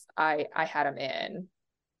 slots, I had him in.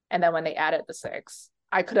 And then when they added the 6,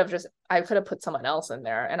 I could have put someone else in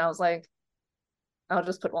there. And I was like, I'll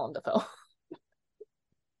just put Willem Dafoe.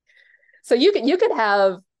 So you could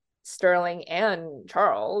have Sterling and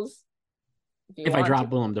Charles if I drop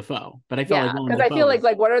Willem Dafoe. But I feel like because I feel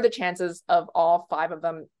like what are the chances of all 5 of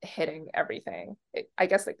them hitting everything? I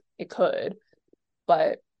guess it could,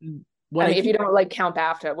 but if you don't like count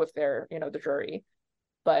BAFTA with their the jury,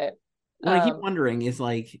 but what I keep wondering is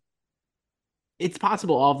like, it's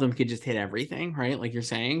possible all of them could just hit everything, right? Like you're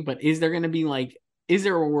saying, but is there going to be like, is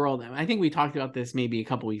there a world? I think we talked about this maybe a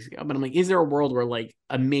couple weeks ago, but I'm like, is there a world where like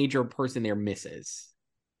a major person there misses?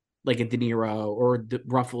 Like a De Niro or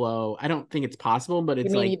Ruffalo? I don't think it's possible, but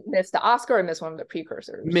it's you missed the Oscar or miss one of the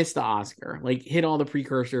precursors? Miss the Oscar, like hit all the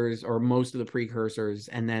precursors or most of the precursors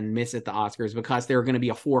and then miss at the Oscars because they're going to be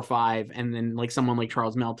a 4 or 5, and then like someone like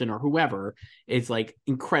Charles Melton or whoever is like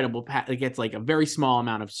incredible, it gets like a very small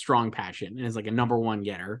amount of strong passion and is like a number 1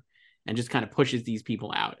 getter and just kind of pushes these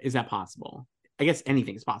people out. Is that possible? I guess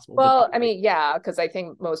anything's possible. Well, I mean, yeah, because I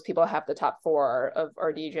think most people have the top 4 of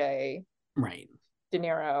RDJ, right? De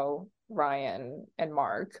Niro, Ryan, and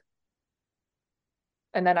Mark.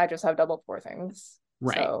 And then I just have double 4 things.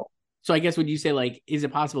 Right. So I guess would you say like, is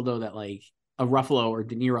it possible though that like a Ruffalo or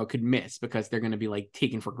De Niro could miss because they're going to be like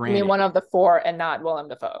taken for granted? I mean, one of the 4 and not Willem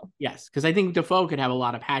Dafoe. Yes, because I think Dafoe could have a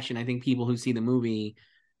lot of passion. I think people who see the movie,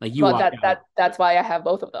 like you, that's why I have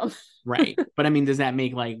both of them. Right. But I mean, does that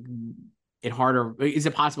make like it harder? Is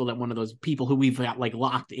it possible that one of those people who we've got like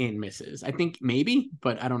locked in misses? I think maybe,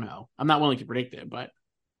 but I don't know. I'm not willing to predict it, but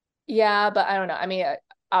yeah, but I don't know. I mean,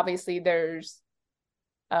 obviously there's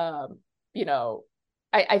I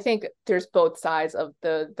think there's both sides of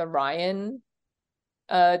the Ryan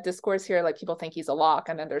discourse here. Like people think he's a lock,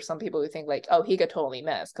 and then there's some people who think like, oh, he could totally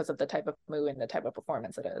miss because of the type of movie and the type of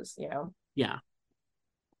performance it is, Yeah.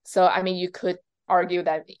 So I mean, you could argue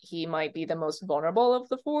that he might be the most vulnerable of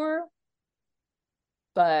the 4,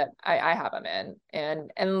 but I have him in,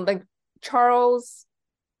 and like Charles,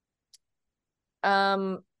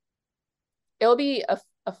 it'll be a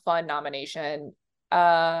fun nomination.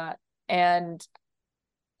 And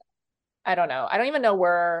I don't know. I don't even know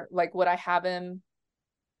where, like, would I have him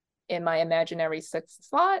in my imaginary sixth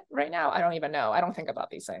slot right now? I don't even know. I don't think about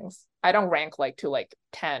these things. I don't rank like to like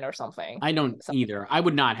 10 or something. I don't either. I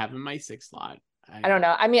would not have him in my sixth slot. I don't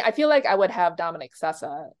know. I mean, I feel like I would have Dominic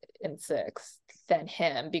Sessa in sixth than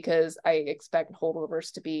him because I expect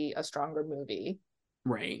Holdovers to be a stronger movie.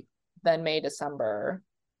 Right. Than May, December.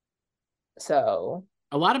 So.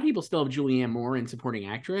 A lot of people still have Julianne Moore in supporting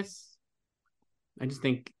actress. I just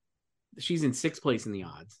think she's in sixth place in the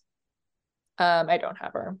odds. I don't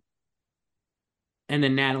have her. And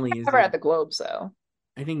then Natalie is never at the Globes, though.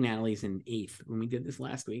 I think Natalie's in eighth when we did this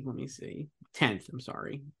last week. Let me see. 10th, I'm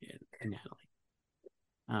sorry. Yeah, Natalie.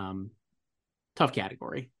 Tough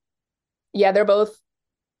category. Yeah, they're both.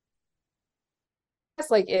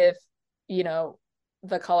 It's like if, you know,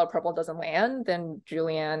 The Color Purple doesn't land, then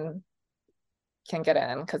Julianne can get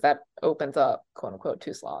in because that opens up, quote unquote,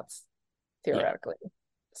 2 slots theoretically. Yeah.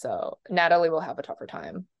 So Natalie will have a tougher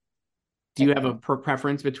time. Do you have a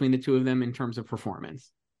preference between the two of them in terms of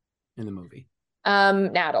performance in the movie?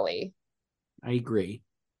 Natalie. I agree.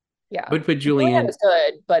 Yeah. But Julianne is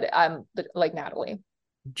good, but like Natalie.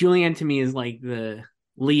 Julianne to me is like the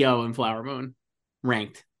Leo and Flower Moon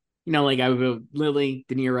ranked. You know, like I would go Lily,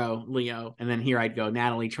 De Niro, Leo, and then here I'd go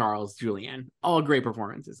Natalie, Charles, Julianne. All great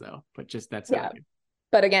performances though, but just that's yeah.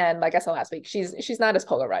 But again, like I said last week, she's not as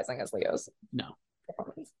polarizing as Leo's. No.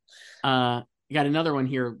 You got another one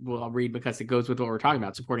here. Well, I'll read because it goes with what we're talking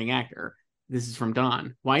about. Supporting actor. This is from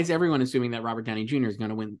Don. Why is everyone assuming that Robert Downey Jr. is going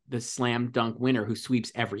to win the slam dunk winner who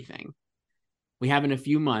sweeps everything? We have in a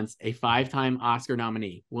few months a 5-time Oscar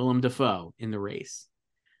nominee, Willem Dafoe, in the race.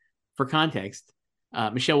 For context,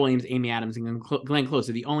 Michelle Williams, Amy Adams, and Glenn Close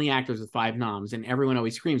are the only actors with 5 noms, and everyone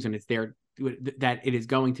always screams when it's that it is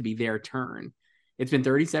going to be their turn. It's been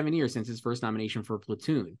 37 years since his first nomination for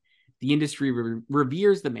Platoon. The industry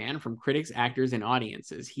reveres the man from critics, actors, and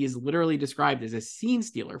audiences. He is literally described as a scene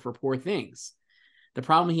stealer for Poor Things. The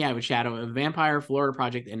problem he had with Shadow of a Vampire, Florida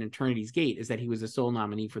Project, and Eternity's Gate is that he was the sole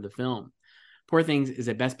nominee for the film. Poor Things is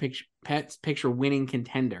a Best Picture winning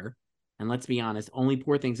contender. And let's be honest, only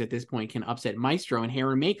Poor Things at this point can upset Maestro in hair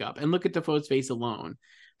and makeup. And look at Dafoe's face alone.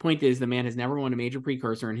 Point is, the man has never won a major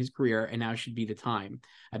precursor in his career, and now should be the time.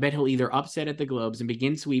 I bet he'll either upset at the Globes and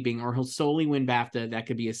begin sweeping, or he'll solely win BAFTA. That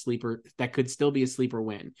could be a sleeper. That could still be a sleeper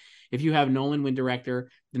win. If you have Nolan win director,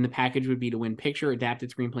 then the package would be to win picture,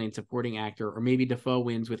 adapted screenplay, and supporting actor, or maybe Dafoe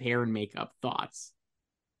wins with hair and makeup. Thoughts?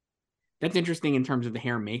 That's interesting in terms of the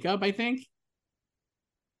hair and makeup, I think.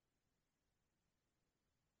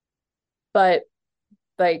 But,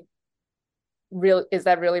 like, is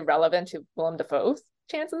that really relevant to Willem Dafoe's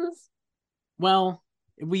chances? Well,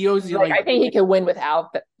 we always I think he could win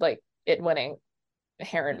without it winning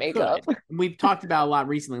hair and makeup. We've talked about a lot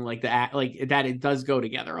recently, like that it does go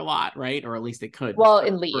together a lot, right? Or at least it could. Well,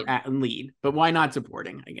 in lead, but why not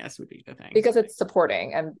supporting? I guess would be the thing. Because it's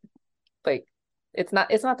supporting, and like it's not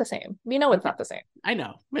the same. We know it's not the same. I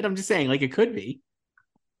know, but I'm just saying, like it could be.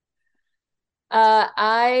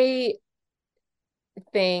 I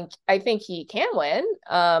think he can win.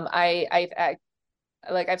 I've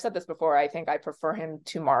said this before. I think I prefer him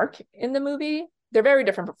to Mark in the movie. They're very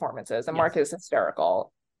different performances, and yes. Mark is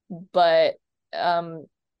hysterical, but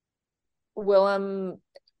Willem,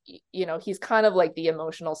 you know, he's kind of like the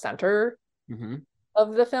emotional center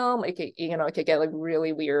of the film. It could get like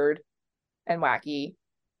really weird and wacky,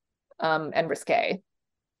 and risque.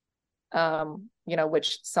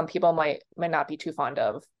 Which some people might not be too fond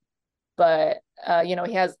of, but he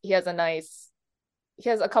has a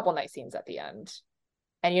couple nice scenes at the end.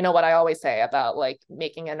 And you know what I always say about like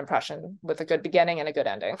making an impression with a good beginning and a good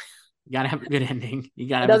ending. You gotta have a good ending. It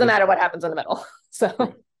doesn't matter what happens in the middle.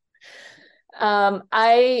 So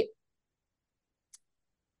I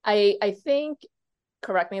think,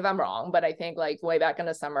 correct me if I'm wrong, but I think like way back in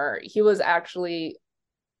the summer, he was actually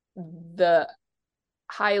the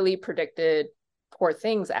highly predicted Poor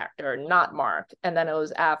Things actor, not Mark. And then it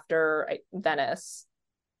was after Venice,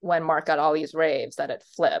 when Mark got all these raves, that it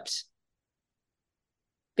flipped.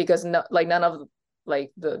 Because none of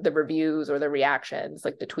like the reviews or the reactions,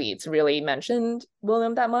 like the tweets, really mentioned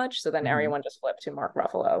Willem that much. So then everyone just flipped to Mark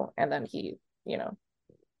Ruffalo, and then he,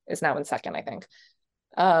 is now in second, I think.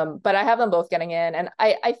 But I have them both getting in, and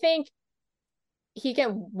I think he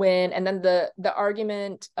can win. And then the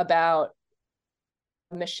argument about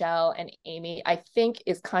Michelle and Amy, I think,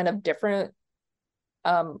 is kind of different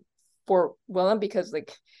for Willem, because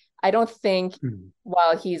like I don't think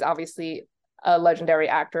while he's obviously a legendary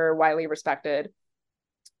actor, widely respected,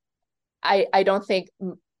 I don't think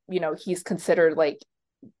he's considered like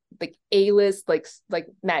A-list like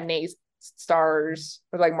matinee stars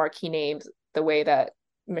or like marquee names the way that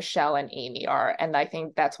Michelle and Amy are. And I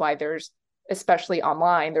think that's why there's, especially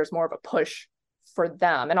online, there's more of a push for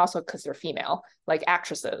them, and also because they're female, like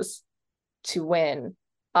actresses, to win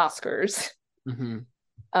Oscars. Mm-hmm.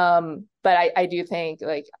 But I do think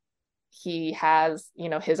like he has,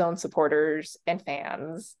 his own supporters and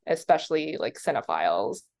fans, especially like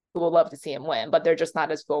cinephiles, who will love to see him win, but they're just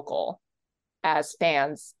not as vocal as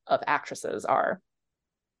fans of actresses are.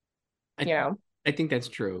 I think that's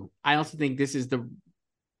true. I also think this is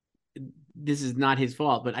not his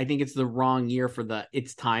fault, but I think it's the wrong year for the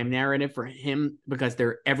 "it's time" narrative for him, because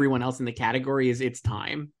everyone else in the category is "it's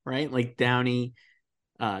time," right? Like Downey,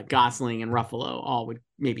 Gosling, and Ruffalo all would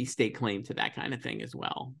maybe stake claim to that kind of thing as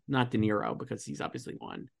well. Not De Niro, because he's obviously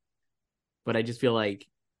won, but I just feel like,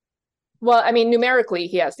 well, I mean, numerically,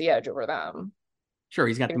 he has the edge over them. Sure,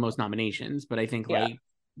 he's got the most nominations, but I think Yeah. like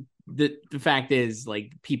the fact is,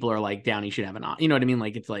 like, people are like, Downey should have you know what I mean?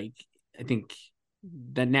 Like, it's like, I think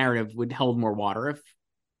that narrative would hold more water if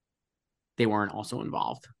they weren't also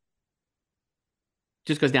involved.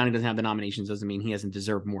 Just because Downey doesn't have the nominations doesn't mean he hasn't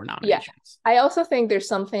deserved more nominations. Yeah. I also think there's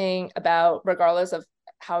something about, regardless of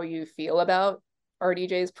how you feel about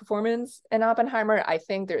RDJ's performance in Oppenheimer, I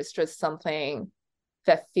think there's just something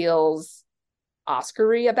that feels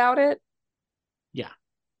Oscar-y about it. Yeah.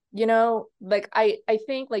 Like I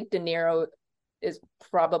think like De Niro is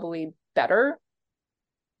probably better.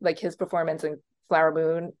 Like his performance in Flower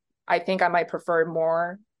Moon, I think I might prefer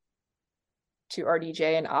more to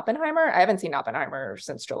RDJ and Oppenheimer. I haven't seen Oppenheimer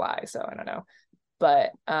since July, so I don't know.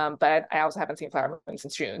 But I also haven't seen Flower Moon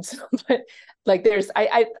since June. So, but like there's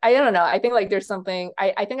I don't know. I think like there's something,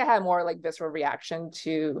 I think I had more like visceral reaction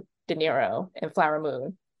to De Niro in Flower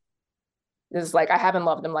Moon. This is like, I haven't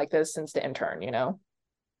loved him like this since The Intern,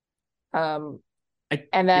 I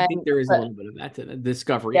think there is a little bit of that to the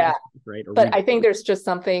discovery, yeah, aspect, right? But I think there's just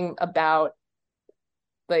something about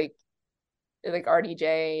like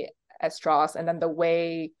RDJ as Strauss, and then the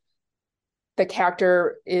way the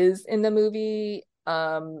character is in the movie,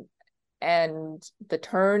 and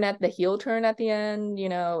the heel turn at the end,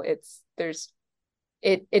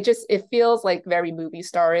 it feels like very movie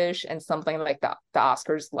star-ish, and something like the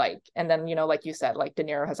Oscars like. And then, like you said, like De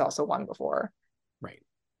Niro has also won before. Right.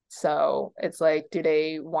 So it's like, do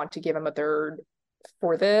they want to give him a third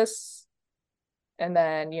for this? And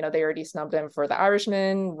then, they already snubbed him for The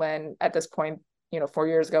Irishman, when at this point, 4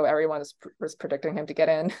 years ago, everyone was predicting him to get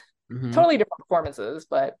in. Mm-hmm. Totally different performances,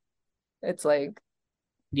 but it's like,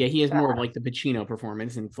 yeah, he has more of like the Pacino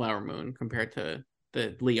performance in Flower Moon compared to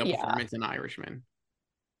the Leo performance in Irishman.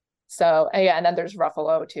 So yeah, and then there's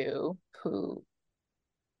Ruffalo too, who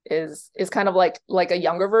is kind of like a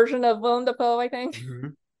younger version of Willem Dafoe, I think. Mm-hmm.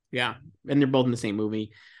 Yeah, and they're both in the same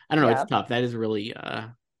movie. I don't know. Yeah. It's tough. That is really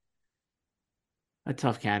a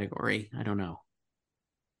tough category. I don't know.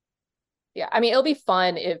 Yeah, I mean, it'll be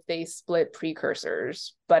fun if they split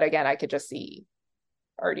precursors, but again, I could just see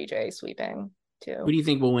RDJ sweeping too. Who do you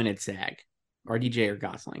think will win at SAG? RDJ or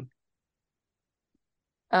Gosling?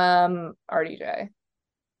 RDJ.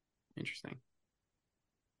 Interesting.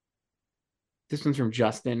 This one's from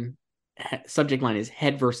Justin. Subject line is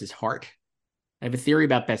Head versus Heart. I have a theory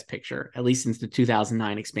about Best Picture, at least since the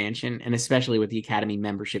 2009 expansion, and especially with the Academy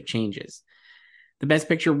membership changes. The Best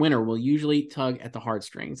Picture winner will usually tug at the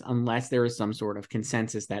heartstrings unless there is some sort of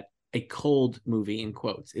consensus that a cold movie, in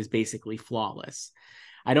quotes, is basically flawless.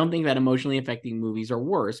 I don't think that emotionally affecting movies are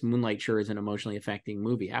worse. Moonlight sure is an emotionally affecting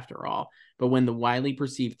movie after all. But when the widely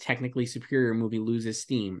perceived technically superior movie loses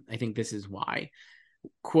steam, I think this is why.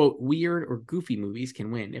 Quote, weird or goofy movies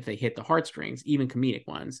can win if they hit the heartstrings, even comedic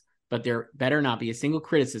ones. But there better not be a single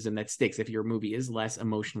criticism that sticks if your movie is less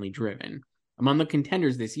emotionally driven. Among the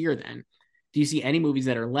contenders this year, then, do you see any movies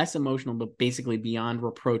that are less emotional but basically beyond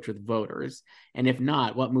reproach with voters? And if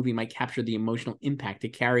not, what movie might capture the emotional impact it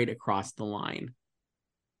carried across the line?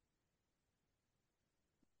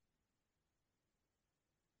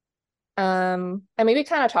 And maybe we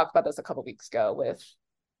kind of talked about this a couple weeks ago with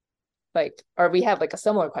or we had like a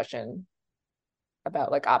similar question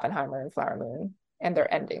about like Oppenheimer and Flower Moon and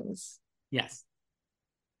their endings. Yes.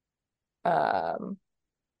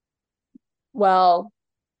 Well,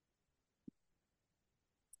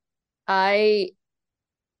 I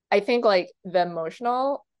think like the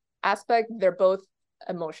emotional aspect, they're both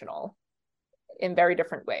emotional in very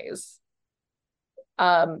different ways.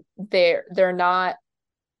 They're not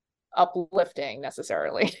uplifting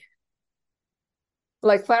necessarily.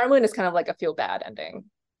 Like Flower Moon is kind of like a feel bad ending,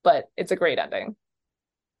 but it's a great ending.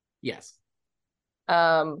 Yes.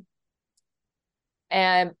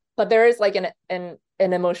 But there is like an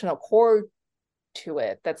emotional core to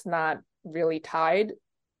it that's not really tied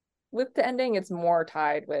with the ending. It's more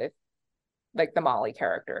tied with like the Molly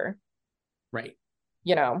character, Right.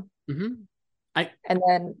 you know. Mm-hmm. And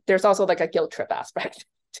then there's also like a guilt trip aspect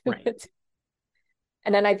to it.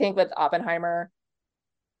 And then I think with Oppenheimer,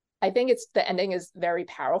 I think the ending is very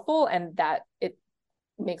powerful and that it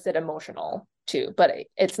makes it emotional too, but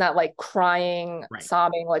it's not like crying,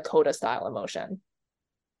 sobbing, like Coda style emotion.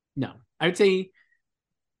 No, I would say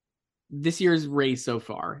this year's race so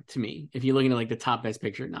far, to me, if you're looking at like the top Best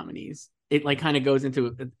Picture nominees, it like kind of goes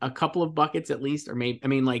into a couple of buckets at least, or maybe, I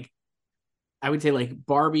mean, like, I would say like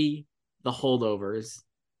Barbie, The Holdovers,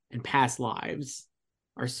 and Past Lives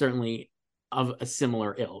are certainly of a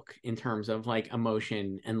similar ilk in terms of like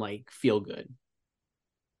emotion and like feel good.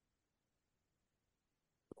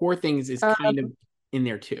 Poor Things is kind of in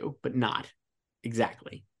there too, but not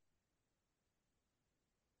exactly.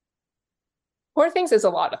 Poor Things is a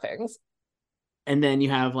lot of things. And then you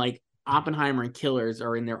have like Oppenheimer and Killers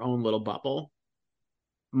are in their own little bubble.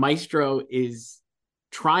 Maestro is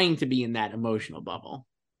trying to be in that emotional bubble,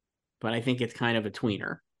 but I think it's kind of a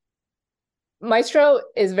tweener. Maestro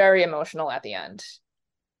is very emotional at the end.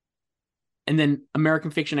 And then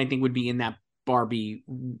American Fiction, I think, would be in that Barbie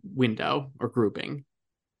window or grouping.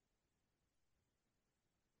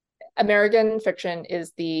 American Fiction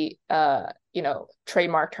is the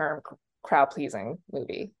trademark term crowd pleasing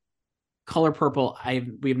movie. Color Purple,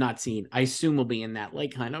 we have not seen. I assume will be in that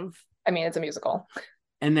like kind of. I mean, it's a musical.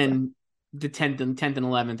 And then the 10th and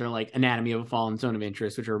 11th are like Anatomy of a Fall and Zone of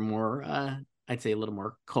Interest, which are more, I'd say, a little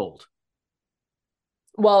more cold.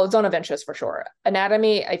 Well, Zone of Interest for sure.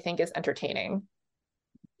 Anatomy, I think, is entertaining.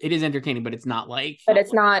 It is entertaining, but it's not like. But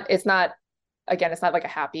it's not. Again, it's not like a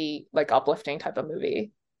happy, like uplifting type of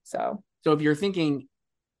movie. So if you're thinking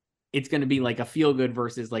it's going to be like a feel good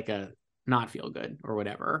versus like a not feel good or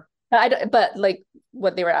whatever. But like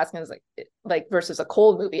what they were asking is like versus a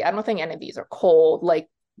cold movie. I don't think any of these are cold. Like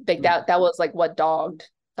that was like what dogged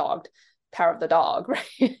Power of the Dog,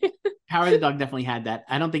 right? Power of the Dog definitely had that.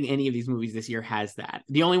 I don't think any of these movies this year has that.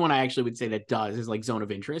 The only one I actually would say that does is like Zone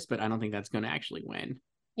of Interest, but I don't think that's going to actually win.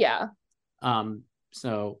 Yeah.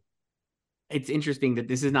 So it's interesting that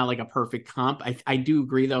this is not like a perfect comp. I do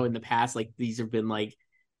agree though, in the past, like these have been like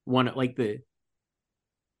one, like the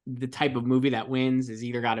type of movie that wins is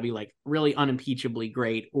either got to be like really unimpeachably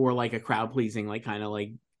great or like a crowd pleasing, like kind of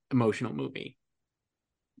like emotional movie.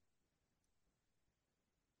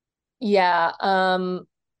 Yeah.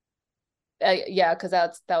 Yeah, because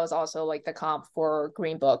that was also like the comp for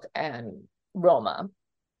Green Book and Roma.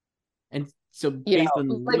 And so based on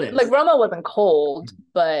the list, like Roma wasn't cold,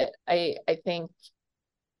 but I think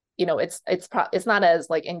it's not as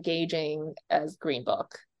like engaging as Green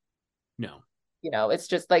Book. No. It's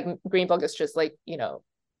just like Green Book is just like,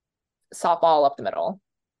 softball up the middle.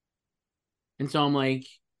 And so I'm like,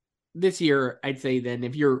 this year, I'd say then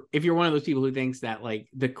if you're one of those people who thinks that like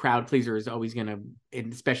the crowd pleaser is always going to,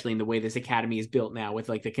 especially in the way this academy is built now with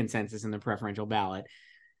like the consensus and the preferential ballot,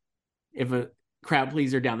 if a crowd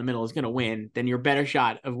pleaser down the middle is going to win, then your better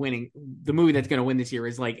shot of winning. The movie that's going to win this year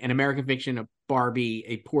is like an American Fiction, a Barbie,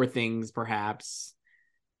 a Poor Things, perhaps.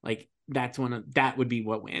 Like that would be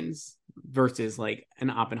what wins versus like an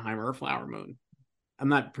Oppenheimer or Flower Moon. I'm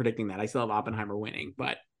not predicting that. I still have Oppenheimer winning,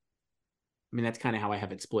 but I mean, that's kind of how I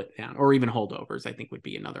have it split down. Or even Holdovers, I think, would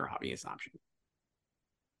be another obvious option.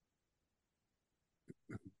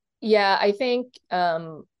 Yeah, I think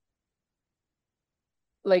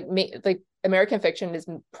like American Fiction is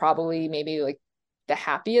probably maybe like the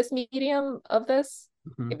happiest medium of this.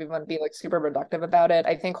 Mm-hmm. If you want to be like super reductive about it,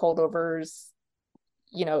 I think Holdovers,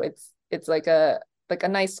 it's like a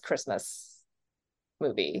nice Christmas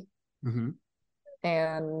movie. Mm-hmm.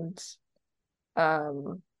 And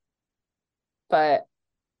but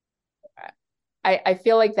I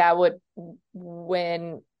feel like that would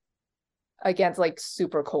win against like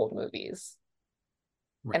super cold movies.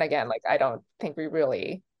 Right. And again, like I don't think we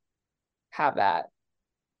really have that.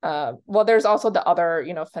 Well, there's also the other,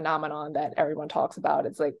 phenomenon that everyone talks about.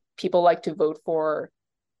 It's like people like to vote for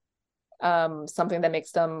something that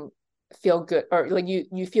makes them feel good, or like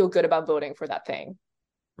you feel good about voting for that thing.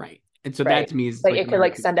 Right. And so that to me is like it could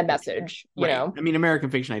like send a message, right. I mean, American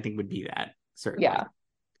Fiction, I think, would be that, certainly. Yeah.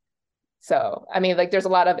 So, I mean, like there's a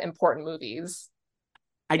lot of important movies.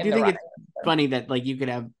 I do think it's funny that like you could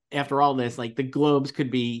have, after all this, like the Globes could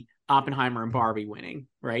be Oppenheimer and Barbie winning,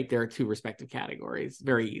 right? There are two respective categories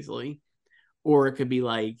very easily. Or it could be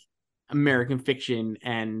like American Fiction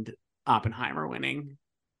and Oppenheimer winning.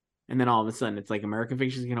 And then all of a sudden it's like American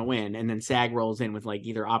Fiction is going to win. And then SAG rolls in with like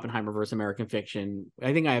either Oppenheimer versus American Fiction.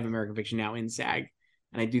 I think I have American Fiction now in SAG.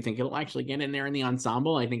 And I do think it'll actually get in there in the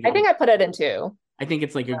ensemble. I think I put it in too. I think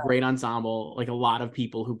it's like a great ensemble, like a lot of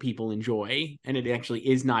people who people enjoy. And it actually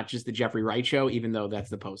is not just the Jeffrey Wright show, even though that's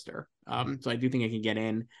the poster. So I do think it can get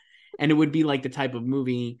in. And it would be like the type of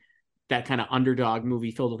movie, that kind of underdog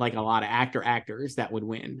movie filled with like a lot of actors that would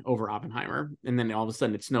win over Oppenheimer, and then all of a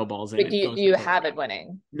sudden it snowballs in. Like, do you have it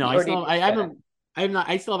winning? No, I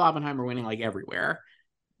still have Oppenheimer winning like everywhere,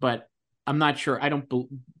 but I'm not sure. I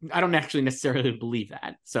don't actually necessarily believe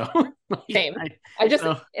that. So like, same.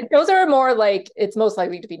 Those are more like it's most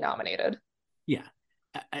likely to be nominated. Yeah,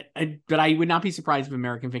 but I would not be surprised if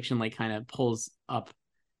American Fiction like kind of pulls up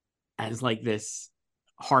as like this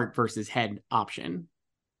heart versus head option.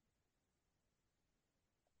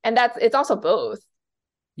 And it's also both.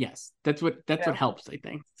 Yes, that's what helps, I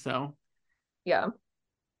think. So, yeah.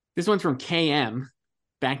 This one's from KM.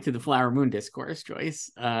 Back to the Flower Moon discourse, Joyce.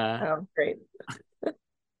 Great.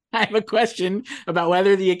 I have a question about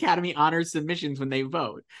whether the Academy honors submissions when they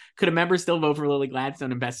vote. Could a member still vote for Lily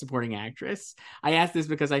Gladstone in Best Supporting Actress? I ask this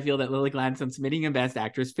because I feel that Lily Gladstone submitting in Best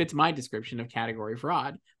Actress fits my description of category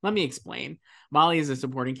fraud. Let me explain. Molly is a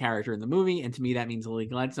supporting character in the movie, and to me that means Lily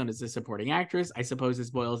Gladstone is a supporting actress. I suppose this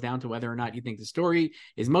boils down to whether or not you think the story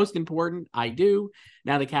is most important. I do.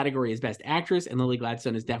 Now the category is Best Actress, and Lily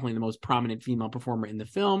Gladstone is definitely the most prominent female performer in the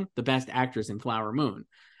film, the Best Actress in Flower Moon.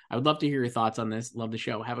 I would love to hear your thoughts on this. Love the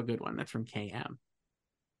show. Have a good one. That's from KM.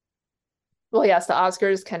 Well, yes, the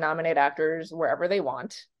Oscars can nominate actors wherever they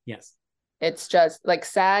want. Yes. It's just like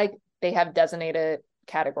SAG, they have designated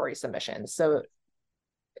category submissions. So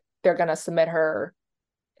they're going to submit her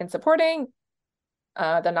in supporting.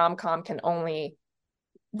 The nom-com can only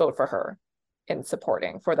vote for her in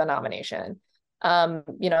supporting for the nomination.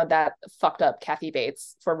 That fucked up Kathy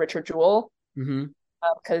Bates for Richard Jewell. Mm-hmm.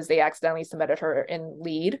 Because they accidentally submitted her in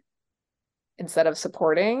lead instead of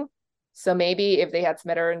supporting. So maybe if they had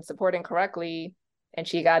submitted her in supporting correctly and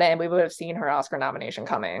she got in, we would have seen her Oscar nomination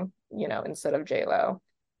coming, instead of J-Lo.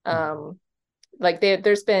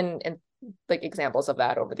 There's been examples of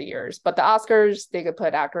that over the years. But the Oscars, they could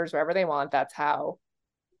put actors wherever they want. That's how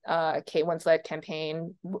Kate Winslet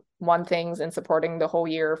campaign won things in supporting the whole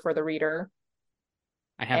year for The Reader.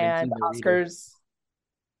 And the Oscars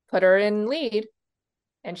put her in lead.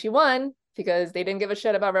 And she won because they didn't give a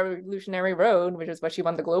shit about Revolutionary Road, which is what she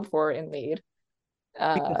won the Globe for in lead.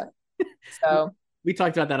 So we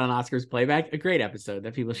talked about that on Oscars Playback, a great episode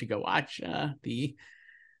that people should go watch. It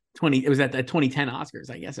was at the 2010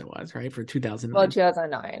 Oscars, I guess it was, right? For 2009. Well,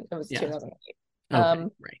 2009. It was 2008. Okay,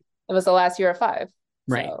 right. It was the last year of Five.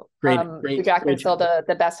 Right. So, great. Hugh Jackman's still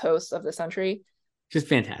the best host of the century. Just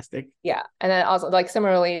fantastic. Yeah. And then also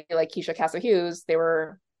similarly, Keisha Castle Hughes, they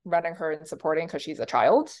were running her in supporting because she's a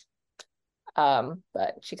child,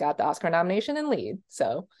 but she got the Oscar nomination in lead.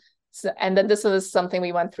 So and then this was something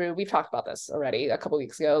we went through. We've talked about this already a couple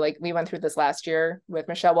weeks ago. We went through this last year with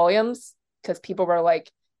Michelle Williams because people were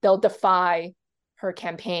they'll defy her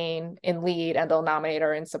campaign in lead and they'll nominate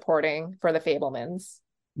her in supporting for The Fabelmans.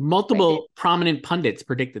 Multiple prominent pundits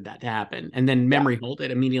predicted that to happen, and then memory hold it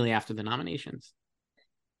immediately after the nominations.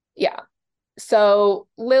 Yeah. So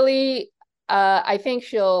Lily, I think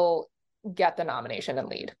she'll get the nomination in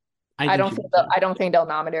lead. I don't think they'll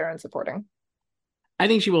nominate her in supporting. I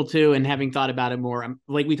think she will too. And having thought about it more,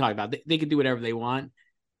 like we talked about, they could do whatever they want,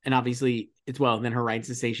 and obviously it's well within her rights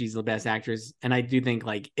to say she's the best actress. And I do think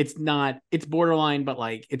it's borderline, but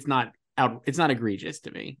it's not egregious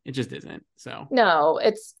to me. It just isn't. So no,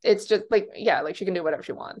 it's just she can do whatever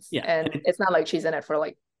she wants. Yeah, and it's not like she's in it for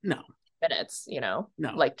no minutes, no,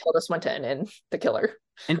 like Tilda Swinton in The Killer.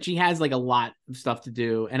 And she has a lot of stuff to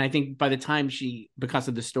do. And I think by the time she, because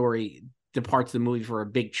of the story, departs the movie for a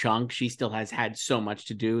big chunk, she still has had so much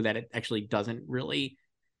to do that it actually doesn't really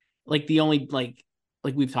the only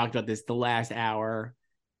we've talked about this the last hour.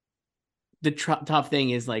 The tough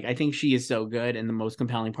thing is I think she is so good and the most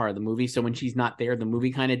compelling part of the movie. So when she's not there, the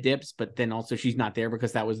movie kind of dips, but then also she's not there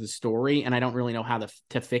because that was the story. And I don't really know how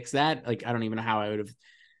to fix that. I don't even know how I would have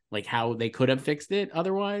how they could have fixed it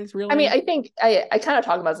otherwise, really. I mean, I think I kind of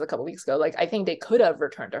talked about this a couple weeks ago. I think they could have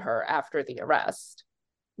returned to her after the arrest,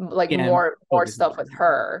 more stuff with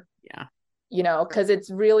her. Yeah. Because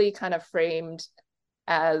it's really kind of framed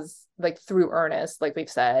as through Ernest, we've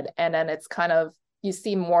said. And then it's kind of, you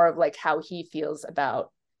see more of how he feels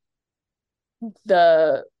about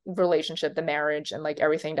the relationship, the marriage, and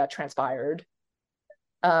everything that transpired.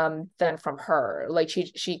 Than from her.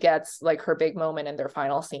 She gets her big moment in their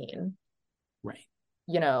final scene, right?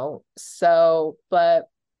 So but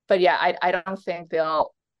yeah, I don't think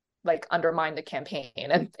they'll like undermine the campaign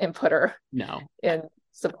and put her in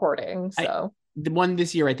supporting. So the one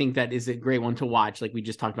this year I think that is a great one to watch, like we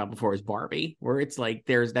just talked about before, is Barbie, where it's like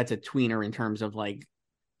that's a tweener in terms of like,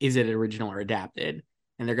 is it original or adapted?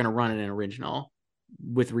 And they're going to run it in original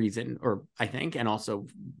with reason, or I think, and also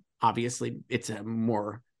obviously there's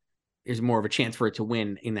more of a chance for it to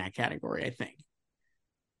win in that category, I think.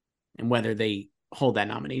 And whether they hold that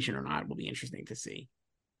nomination or not will be interesting to see.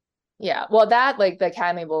 Yeah, well, that like the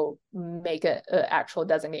Academy will make an actual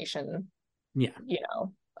designation. Yeah,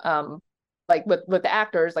 like with the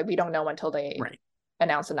actors, like we don't know until they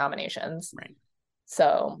announce the nominations. Right.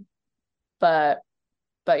 So, but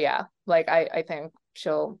yeah, like I think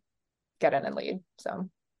she'll get in and lead. So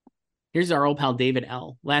here's our old pal David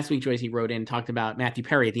L. Last week, Joyce, he wrote in and talked about Matthew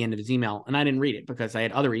Perry at the end of his email, and I didn't read it because I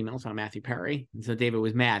had other emails on Matthew Perry, and so David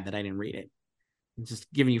was mad that I didn't read it. I'm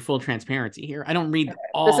just giving you full transparency here. I don't read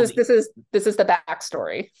all. This is the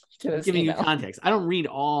backstory to this giving email. You context. I don't read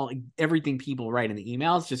everything people write in the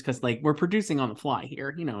emails just because like we're producing on the fly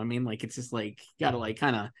here. You know, I mean, like it's just like gotta like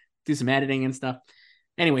kind of do some editing and stuff.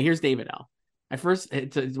 Anyway, here's David L. I first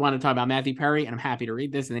want to talk about Matthew Perry, and I'm happy to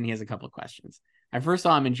read this, and then he has a couple of questions. I first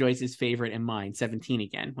saw him in Joyce's favorite and mine, 17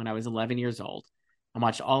 Again, when I was 11 years old. I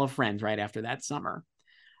watched all of Friends right after that summer.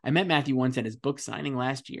 I met Matthew once at his book signing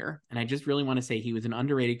last year, and I just really want to say he was an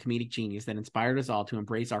underrated comedic genius that inspired us all to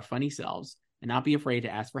embrace our funny selves and not be afraid to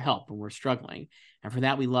ask for help when we're struggling. And for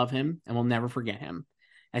that, we love him and we'll never forget him.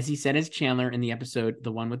 As he said as Chandler in the episode,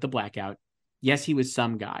 the one with the blackout, yes, he was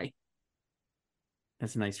some guy.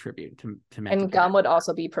 That's a nice tribute to Matthew. And gum would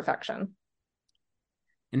also be perfection.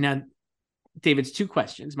 And now, David's two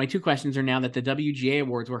questions. My two questions are now that the WGA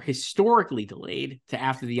Awards were historically delayed to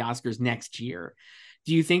after the Oscars next year.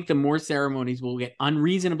 Do you think the more ceremonies will get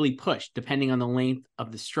unreasonably pushed depending on the length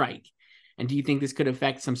of the strike? And do you think this could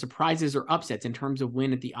affect some surprises or upsets in terms of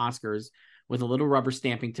win at the Oscars with a little rubber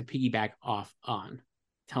stamping to piggyback off on?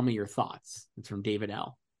 Tell me your thoughts. It's from David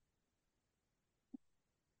L.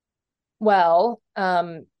 Well,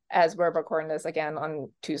 as we're recording this again on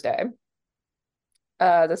Tuesday,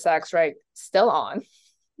 the SAG strike still on.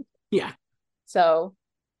 Yeah. So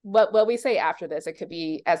what we say after this, it could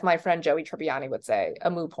be, as my friend Joey Tribbiani would say, a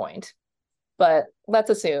moot point. But let's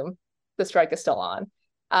assume the strike is still on.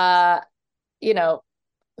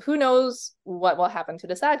 Who knows what will happen to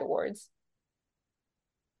the SAG Awards?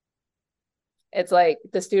 It's like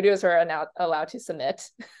the studios are now allowed to submit,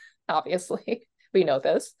 obviously. We know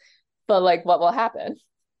this. But like what will happen?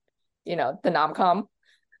 The nom-com?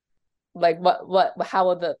 Like how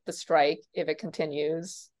will the strike, if it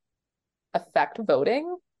continues, affect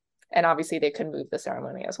voting? And obviously they could move the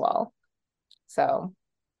ceremony as well. So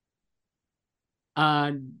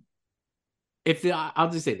I'll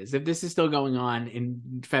just say this, if this is still going on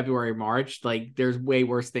in February, March, like there's way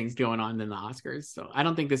worse things going on than the Oscars. So I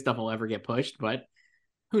don't think this stuff will ever get pushed, but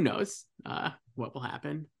who knows what will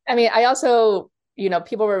happen. I mean, I also,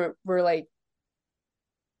 people were like,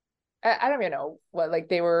 I don't even know what, like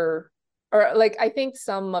they were, or like I think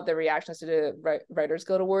some of the reactions to the Writers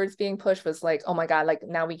Guild Awards being pushed was like, oh my God, like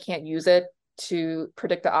now we can't use it to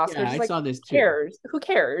predict the Oscars. Yeah, I saw this too. Who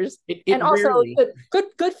cares? It and rarely... also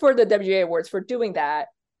good for the WGA Awards for doing that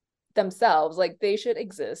themselves. Like they should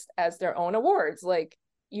exist as their own awards. Like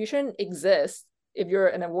you shouldn't exist, if you're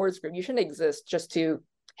an awards group, you shouldn't exist just to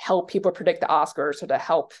help people predict the Oscars or to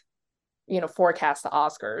help, forecast the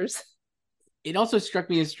Oscars. It also struck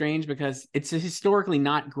me as strange because it's a historically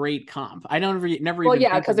not great comp. I don't never well, even.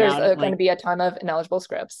 Yeah, because there's going to be a ton of ineligible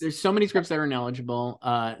scripts. There's so many scripts that are ineligible.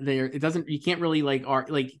 You can't really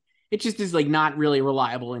it just is like not really a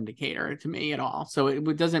reliable indicator to me at all. So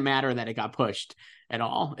it doesn't matter that it got pushed at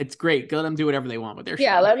all. It's great. Let them do whatever they want with their show.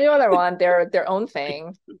 Let them do what they want. They're their own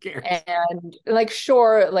thing. Who cares? And like,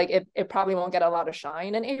 sure, like it probably won't get a lot of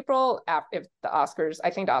shine in April if the Oscars. I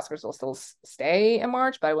think the Oscars will still stay in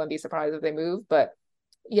March, but I wouldn't be surprised if they move. But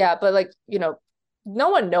yeah, but like, no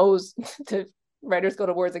one knows the Writers Guild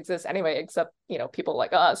Awards exist anyway, except, people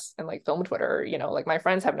like us and like film Twitter, like my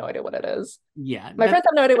friends have no idea what it is. Yeah. My friends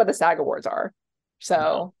have no idea what the SAG Awards are.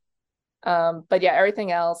 So, but yeah,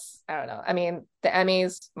 everything else, I don't know. I mean, the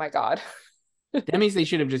Emmys, my God. The Emmys, they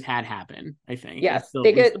should have just had happen, I think. Yes,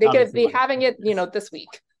 they could be having it, this week.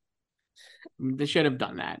 They should have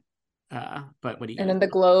done that. But what do you And then the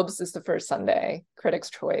Globes is the first Sunday. Critics'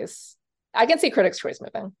 Choice. I can see Critics' Choice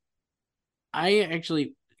moving. I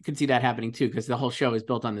actually could see that happening too, because the whole show is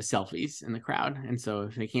built on the selfies in the crowd, and so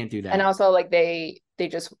if they can't do that, and also like they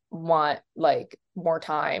just want like more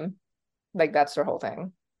time, like that's their whole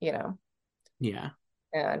thing, Yeah.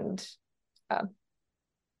 And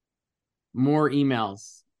more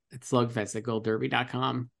emails at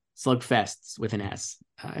slugfest@goldderby.com. Slugfests with an S.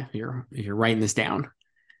 If you're writing this down.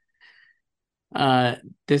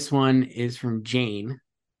 This one is from Jane.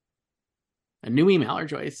 A new emailer,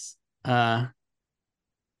 Joyce. The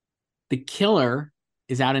Killer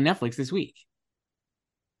is out on Netflix this week.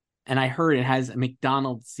 And I heard it has a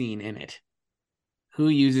McDonald's scene in it. Who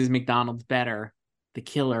uses McDonald's better, The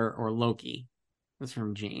Killer or Loki? That's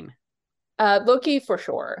from Jane. Loki for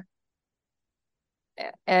sure.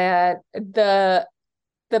 And the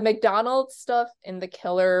McDonald's stuff in The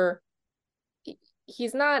Killer,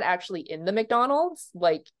 he's not actually in the McDonald's.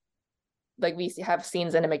 Like we have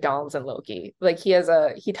scenes in a McDonald's and Loki. Like he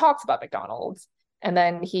talks about McDonald's, and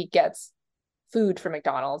then he gets food from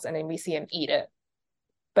McDonald's, and then we see him eat it,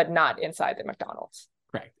 but not inside the McDonald's.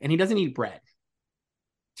 Correct. And he doesn't eat bread.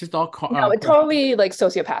 Just all no, it's totally like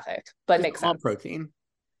sociopathic, but just makes all sense. protein.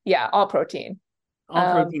 Yeah, all protein.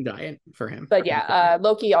 All protein diet for him. But yeah,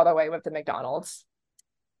 Loki all the way with the McDonald's.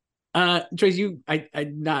 Joyce, have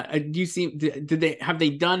they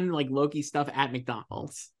done like Loki stuff at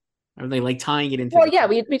McDonald's? Are they like tying it into? Well, yeah,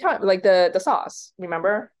 we talked like the sauce.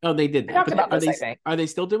 Remember? Oh, they did that. Talked about this, I think. Are they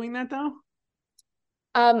still doing that though?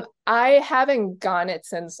 I haven't gone it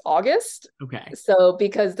since August. Okay. So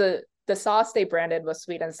because the sauce they branded was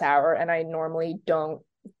sweet and sour, and I normally don't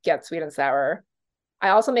get sweet and sour. I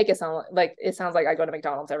also make it sound like I go to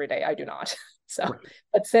McDonald's every day. I do not. So, right.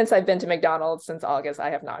 But since I've been to McDonald's since August, I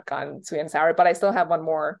have not gone sweet and sour, but I still have one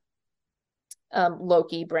more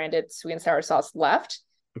Loki branded sweet and sour sauce left.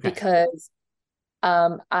 Okay. Because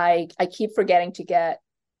I keep forgetting to get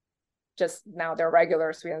just now their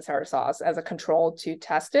regular sweet and sour sauce as a control to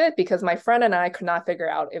test it, because my friend and I could not figure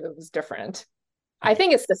out if it was different. I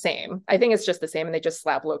think it's the same. I think it's just the same, and they just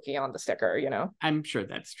slap Loki on the sticker, you know? I'm sure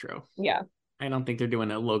that's true. Yeah. I don't think they're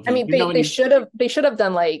doing a Loki. I mean, they should have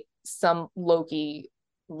done like some Loki,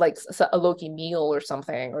 like a Loki meal or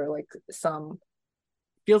something, or like some.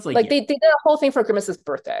 Feels like they did a whole thing for Grimace's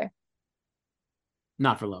birthday.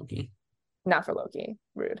 Not for Loki. Not for Loki.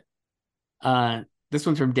 Rude. This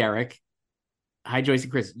one's from Derek. Hi, Joyce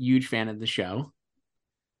and Chris. Huge fan of the show.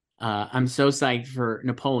 I'm so psyched for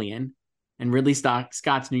Napoleon, and Ridley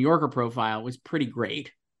Scott's New Yorker profile was pretty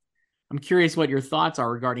great. I'm curious what your thoughts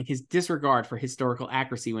are regarding his disregard for historical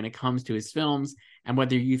accuracy when it comes to his films, and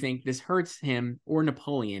whether you think this hurts him or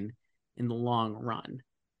Napoleon in the long run.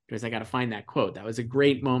 Because I got to find that quote. That was a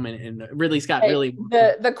great moment, and Ridley Scott really.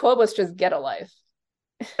 The quote was just "Get a life."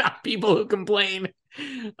 People who complain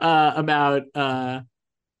about the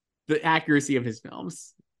accuracy of his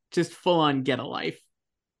films, just full on "Get a life."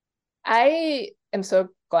 I am so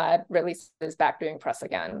glad Ridley is back doing press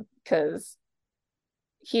again, because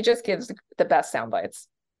he just gives the best sound bites.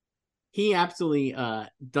 He absolutely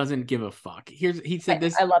doesn't give a fuck. He said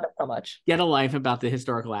this. I love it so much. Get a life about the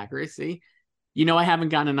historical accuracy. You know, I haven't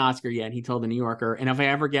gotten an Oscar yet, he told the New Yorker. And if I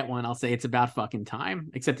ever get one, I'll say it's about fucking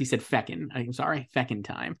time. Except he said feckin'. I'm sorry, feckin'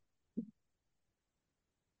 time.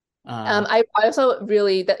 I also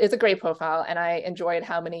really, it's a great profile, and I enjoyed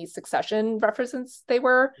how many Succession references they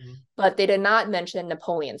were, but they did not mention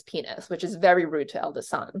Napoleon's penis, which is very rude to eldest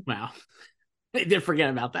son. Wow. They did forget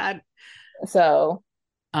about that. So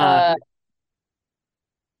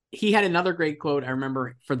he had another great quote, I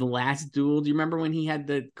remember, for The Last Duel. Do you remember when he had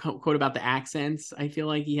the quote about the accents? I feel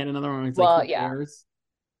like he had another one. Well, yeah. Cares?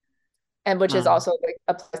 And which is also like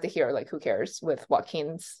applies to here, like, who cares with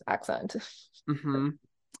Joaquin's accent.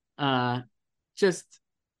 Just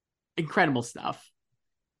incredible stuff.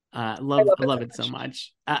 I love it so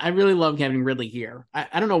much. I really love having Ridley here.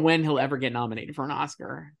 I don't know when he'll ever get nominated for an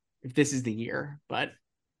Oscar, if this is the year, but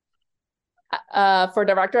for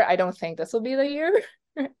director, I don't think this will be the year.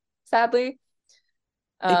 Sadly.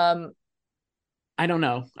 I don't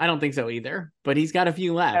know. I don't think so either, but he's got a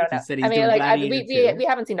few left. He said he's doing like, we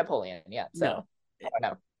haven't seen Napoleon yet, so no. I don't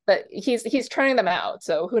know. But he's turning them out,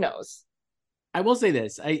 so who knows? I will say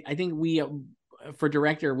this. I think we, for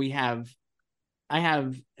director, I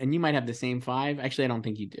have, and you might have the same 5. Actually, I don't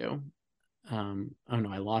think you do. Oh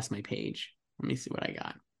no, I lost my page. Let me see what I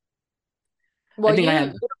got. Well, you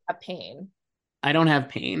don't have Pain. I don't have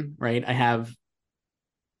Pain, right? I have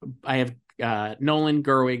Nolan,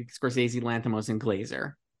 Gerwig, Scorsese, Lanthimos, and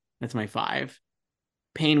Glazer. That's my 5.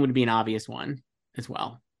 Pain would be an obvious one as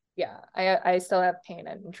well. Yeah, I still have Pain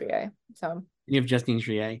and Trier. So you have Justine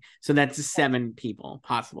Trier. So that's 7 people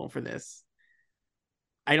possible for this.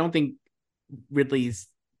 I don't think Ridley's,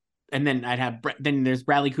 and then then there's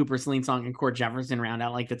Bradley Cooper, Celine Song, and Cord Jefferson round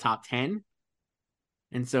out like the top 10.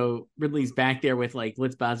 And so Ridley's back there with like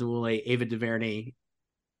Litz Bazawule, Ava DuVernay,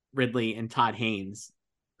 Ridley, and Todd Haynes.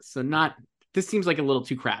 So this seems like a little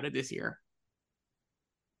too crowded this year.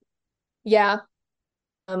 Yeah.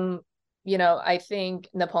 I think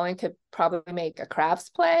Napoleon could probably make a crafts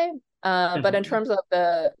play. But in terms of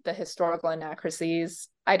the historical inaccuracies,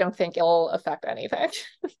 I don't think it'll affect anything.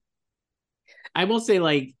 I will say,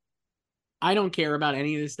 like, I don't care about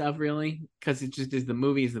any of this stuff really, because it just is the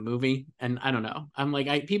movie, and I don't know. I'm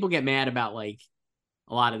like, people get mad about like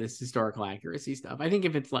a lot of this historical accuracy stuff. I think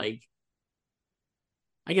if it's like,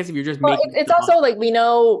 I guess if you're just making, it's also like, we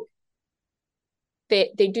know they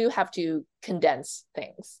do have to condense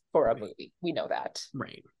things for a movie. We know that,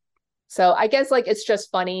 right? So I guess like it's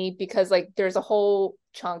just funny because like there's a whole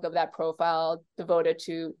chunk of that profile devoted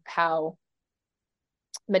to how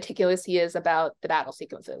meticulous he is about the battle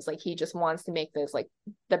sequences. Like he just wants to make this like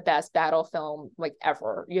the best battle film like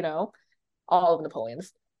ever, all of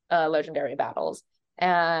Napoleon's legendary battles.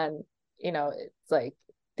 And it's like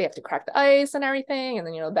they have to crack the ice and everything, and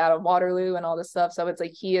then Battle of Waterloo and all this stuff. So it's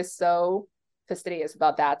like he is so fastidious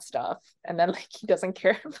about that stuff, and then like he doesn't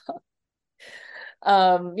care about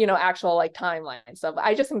actual like timeline stuff.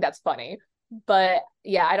 I just think that's funny. But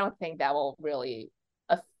yeah, I don't think that will really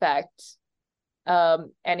affect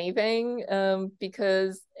anything,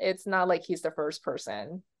 because it's not like he's the first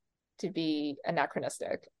person to be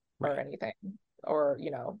anachronistic or anything, or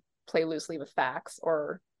play loosely with facts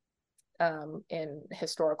or in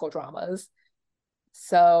historical dramas.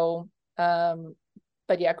 So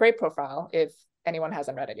but yeah, great profile. If anyone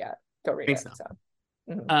hasn't read it yet, go read it. So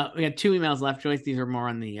we got 2 emails left, Joyce. These are more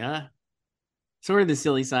on the sort of the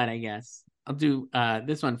silly side, I guess. I'll do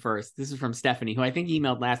this one first. This is from Stephanie, who I think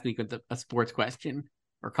emailed last week with a sports question,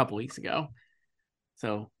 or a couple weeks ago.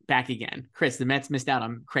 So back again. Chris, the Mets missed out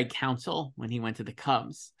on Craig Counsell when he went to the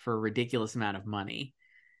Cubs for a ridiculous amount of money.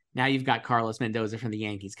 Now you've got Carlos Mendoza from the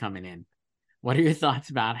Yankees coming in. What are your thoughts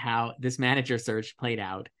about how this manager search played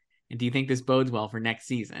out? And do you think this bodes well for next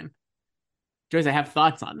season? Joyce, I have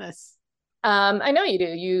thoughts on this. I know you do.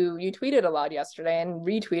 You tweeted a lot yesterday and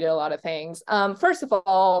retweeted a lot of things. First of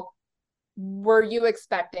all, were you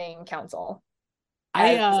expecting Counsell?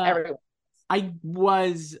 I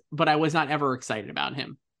was, but I was not ever excited about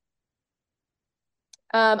him.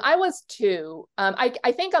 I was too.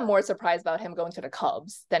 I think I'm more surprised about him going to the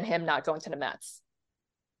Cubs than him not going to the Mets.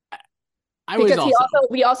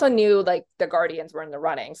 We also knew like the Guardians were in the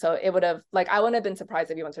running, so it would have I wouldn't have been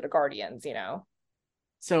surprised if he went to the Guardians.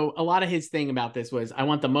 So a lot of his thing about this was, I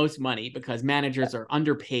want the most money because managers are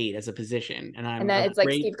underpaid as a position. And then it's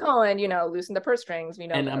like Steve Cohen, loosen the purse strings. We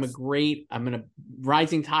know and this. I'm going to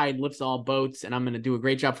rising tide lifts all boats, and I'm going to do a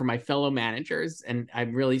great job for my fellow managers. And I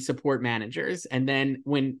really support managers. And then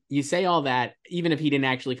when you say all that, even if he didn't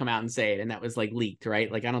actually come out and say it, and that was like leaked,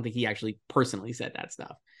 right? Like, I don't think he actually personally said that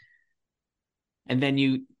stuff. And then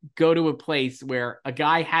you go to a place where a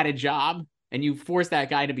guy had a job and you force that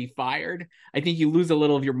guy to be fired, I think you lose a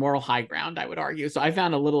little of your moral high ground, I would argue. So I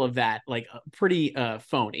found a little of that like pretty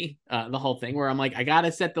phony, the whole thing, where I'm like, I got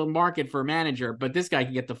to set the market for a manager, but this guy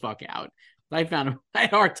can get the fuck out. I had a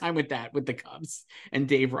hard time with that with the Cubs and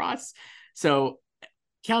Dave Ross. So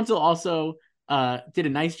Counsell also did a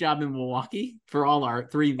nice job in Milwaukee, for all our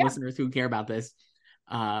 3 listeners who care about this.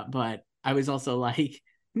 But I was also like,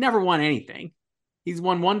 never won anything. He's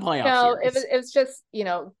won 1 playoff series. It was just,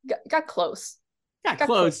 got close. Got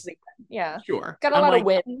close. Yeah. Sure. Got a lot of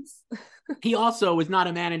wins. He also was not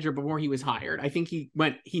a manager before he was hired. I think he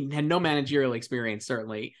had no managerial experience,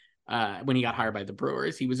 certainly, when he got hired by the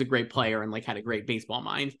Brewers. He was a great player and had a great baseball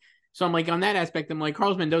mind. So I'm like, on that aspect, I'm like,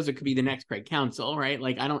 Carlos Mendoza could be the next Craig Counsell, right?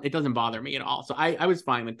 Like, it doesn't bother me at all. So I was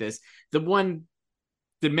fine with this. The one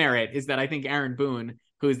demerit is that I think Aaron Boone,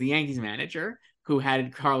 who is the Yankees manager, who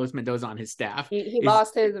had Carlos Mendoza on his staff, he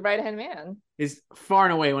lost his right-hand man, is far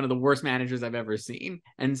and away one of the worst managers I've ever seen.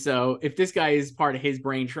 And so if this guy is part of his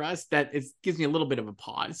brain trust, that gives me a little bit of a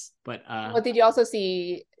pause. But did you also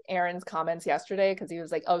see Aaron's comments yesterday? Because he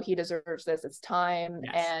was like, oh, he deserves this, it's time.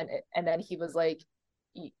 Yes. And then he was like,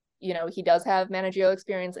 he does have managerial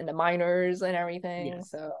experience in the minors and everything. Yes.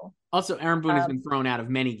 So also Aaron Boone has been thrown out of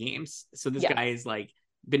many games. So this guy has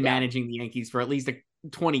been managing the Yankees for at least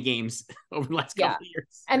 20 games over the last couple of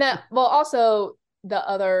years. And then, also the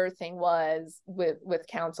other thing was with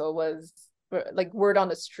Counsell was word on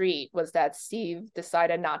the street was that Steve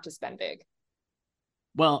decided not to spend big.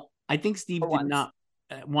 Well, I think Steve did not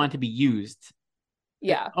want to be used.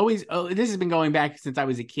 Yeah. This has been going back since I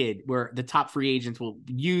was a kid, where the top free agents will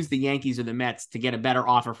use the Yankees or the Mets to get a better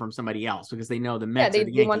offer from somebody else because they know the Mets. Yeah,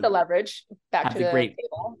 they want the leverage back to the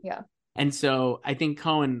table. Yeah. And so I think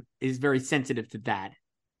Cohen is very sensitive to that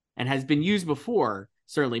and has been used before,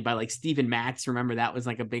 certainly by Steven Matz. Remember, that was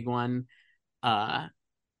a big one. And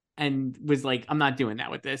and was like, I'm not doing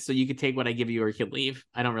that with this. So you could take what I give you or you could leave.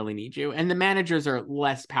 I don't really need you. And the managers are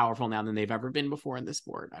less powerful now than they've ever been before in the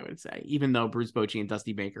sport, I would say, even though Bruce Bochy and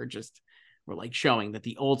Dusty Baker just were like showing that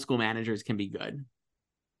the old school managers can be good.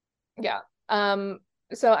 Yeah.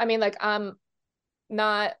 So I mean, like, I'm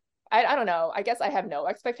not, I don't know. I guess I have no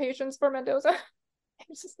expectations for Mendoza.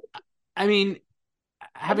 I mean,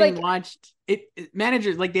 having like, watched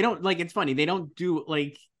managers, like, they don't, like, it's funny, they don't do,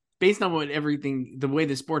 like, based on the way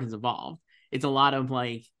the sport has evolved, it's a lot of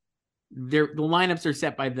like the lineups are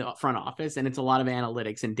set by the front office, and it's a lot of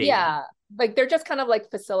analytics and data. Yeah, like they're just kind of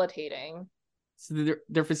like facilitating. So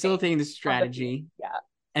they're facilitating the strategy. Yeah.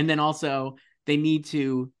 And then also they need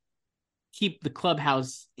to keep the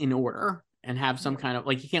clubhouse in order and have some kind of,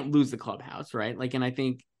 like, you can't lose the clubhouse, right? Like, and I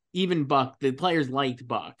think even Buck, the players liked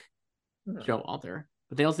Buck, Showalter,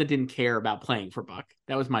 but they also didn't care about playing for Buck.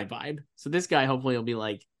 That was my vibe. So this guy hopefully will be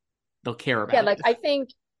like, they'll care about. Yeah, like this. I think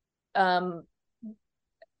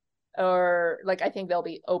or like I think they'll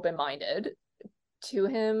be open-minded to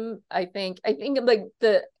him. I think like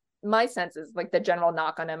my sense is like the general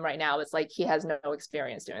knock on him right now is like he has no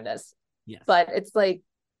experience doing this. Yes. But it's like,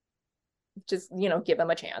 just, give him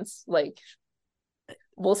a chance. Like,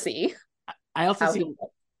 we'll see. I also see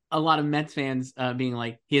a lot of Mets fans being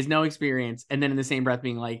like, he has no experience, and then in the same breath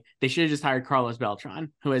being like, they should have just hired Carlos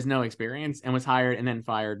Beltran, who has no experience and was hired and then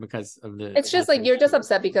fired because of the. It's just like you're just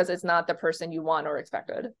upset because it's not the person you want or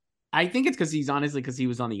expected. I think it's because he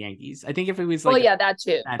was on the Yankees. I think if it was like, well, yeah, that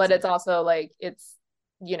too. But it's also like, it's,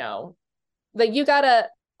 like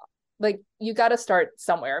you gotta start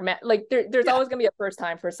somewhere. Like there's always gonna be a first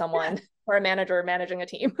time for someone or a manager managing a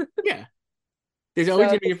team. Yeah, there's always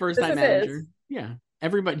gonna be a first time manager. Yeah,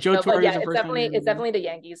 everybody. Joe Torre is a first time manager. It's definitely the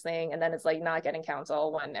Yankees thing, and then it's like not getting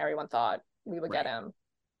counsel when everyone thought we would get him.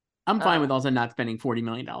 I'm fine with also not spending $40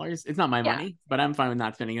 million. It's not my money, but I'm fine with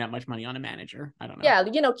not spending that much money on a manager. I don't know.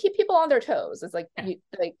 Yeah, keep people on their toes. It's like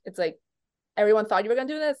it's like everyone thought you were gonna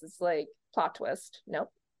do this. It's like plot twist. Nope.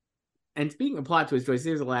 And speaking of plot twist, Joyce,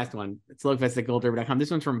 here's the last one. It's logfest@goldderby.com.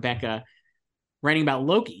 This one's from Becca, writing about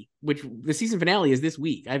Loki, which the season finale is this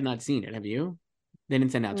week. I have not seen it. Have you? They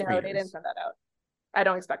didn't send out trailers. No, they didn't send that out. I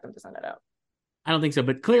don't expect them to send it out. I don't think so,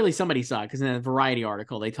 but clearly somebody saw it, because in a Variety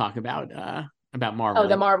article they talk about Marvel. Oh,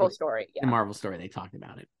 the Marvel story. Yeah. The Marvel story, they talked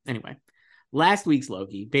about it. Anyway, last week's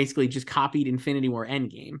Loki basically just copied Infinity War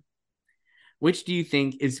Endgame. Which do you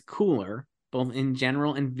think is cooler, both in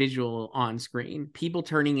general and visual on screen? People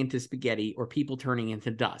turning into spaghetti or people turning into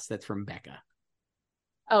dust? That's from Becca.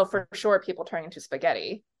 Oh, for sure, people turning into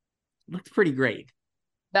spaghetti. Looked pretty great.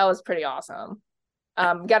 That was pretty awesome.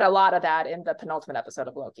 Got a lot of that in the penultimate episode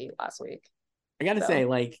of Loki last week. I gotta say,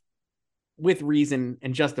 like, with reason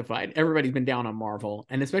and justified, everybody's been down on Marvel,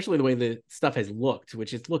 and especially the way the stuff has looked,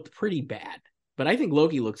 which has looked pretty bad. But I think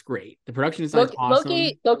Loki looks great. The production is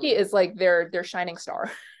awesome. Loki is like their shining star.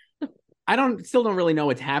 I still don't really know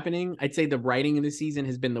what's happening. I'd say the writing in the season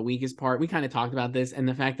has been the weakest part. We kind of talked about this, and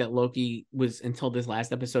the fact that Loki was, until this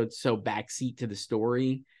last episode, so backseat to the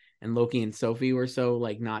story, and Loki and Sophie were so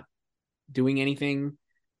like not doing anything,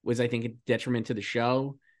 was, I think, a detriment to the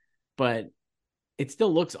show. But it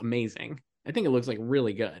still looks amazing. I think it looks like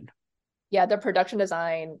really good. Yeah, the production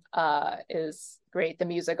design is great. The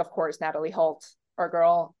music, of course, Natalie Holt, our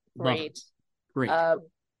girl, great. Great.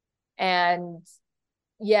 And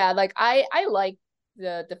yeah, like I like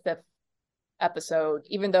the fifth episode,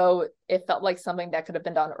 even though it felt like something that could have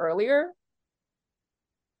been done earlier.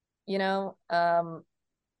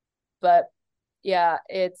 But yeah,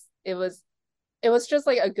 it was just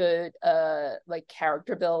like a good like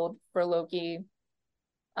character build for Loki.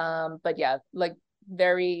 But yeah, like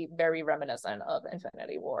very, very reminiscent of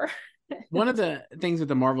Infinity War. One of the things with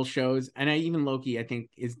the Marvel shows, and even Loki, I think,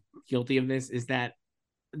 is guilty of this, is that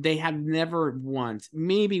they have never once,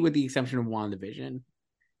 maybe with the exception of WandaVision,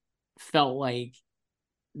 felt like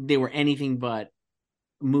they were anything but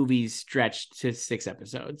movies stretched to 6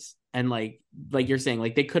 episodes. And like you're saying,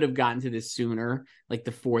 like they could have gotten to this sooner, like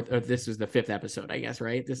the 4th, or this was the 5th episode, I guess,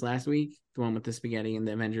 right? This last week, the one with the spaghetti and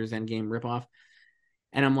the Avengers Endgame ripoff.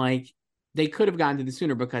 And I'm like, they could have gotten to this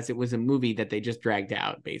sooner because it was a movie that they just dragged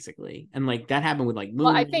out, basically. And like that happened with like Moon.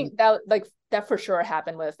 Well, I think that for sure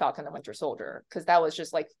happened with Falcon and Winter Soldier, because that was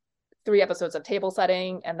just like 3 episodes of table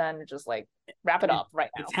setting and then just like wrap it up right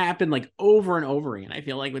now. It's happened like over and over again. I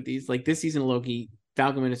feel like with these, like this season of Loki,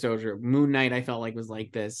 Falcon, Winter Soldier, Moon Knight, I felt like was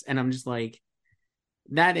like this. And I'm just like,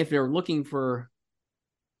 that if they're looking for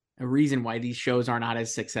a reason why these shows are not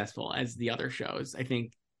as successful as the other shows, I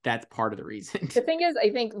think that's part of the reason. The thing is, I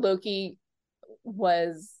think Loki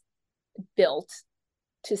was built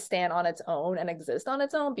to stand on its own and exist on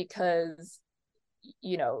its own because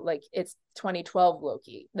like it's 2012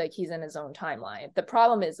 Loki, like he's in his own timeline. The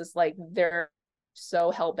problem is like they're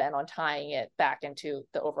so hell-bent on tying it back into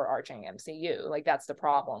the overarching MCU. Like that's the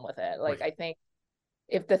problem with it. Like I think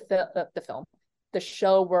if the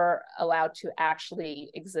show were allowed to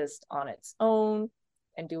actually exist on its own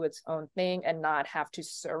and do its own thing and not have to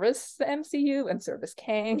service the MCU and service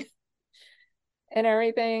Kang and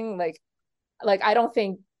everything, like I don't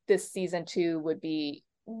think this season 2 would be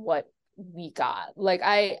what we got. Like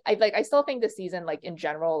I still think this season, like in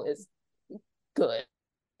general, is good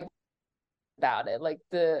about it. Like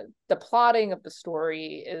the plotting of the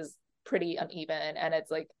story is pretty uneven, and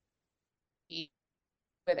it's like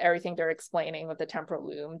with everything they're explaining with the temporal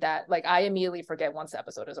loom that like I immediately forget once the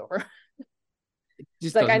episode is over.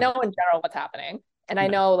 Just like I know in general what's happening, and I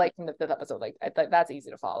know like from the 5th episode, like that's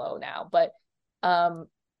easy to follow now. But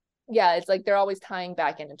yeah, it's like they're always tying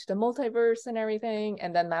back into the multiverse and everything,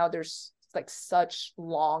 and then now there's like such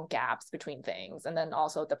long gaps between things. And then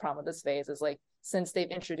also the problem with this phase is like since they've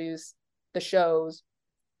introduced the shows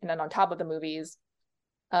and then on top of the movies,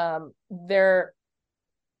 they're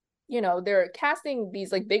casting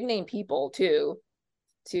these like big name people too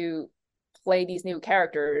to play these new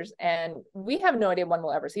characters, and we have no idea when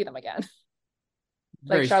we'll ever see them again.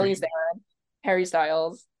 Like Charlize Theron, Harry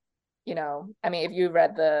Styles, I mean, if you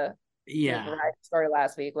read the story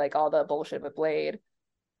last week, like all the bullshit with Blade.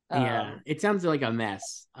 Yeah, it sounds like a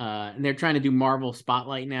mess. And they're trying to do Marvel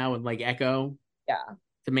Spotlight now with like Echo. Yeah.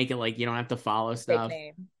 To make it like you don't have to follow stuff.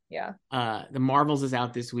 Name. Yeah. The Marvels is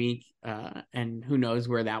out this week, and who knows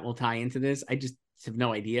where that will tie into this. I just have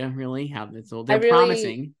no idea really how this will. They're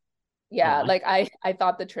promising. Yeah, like I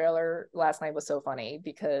thought the trailer last night was so funny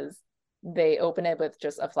because they open it with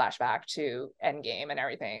just a flashback to Endgame and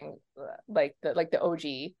everything, like the OG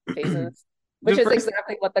phases, which is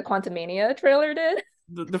exactly what the Quantumania trailer did.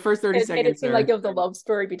 The first 30 seconds made it seem like it was a love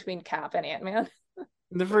story between Cap and Ant-Man.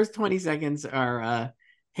 The first 20 seconds are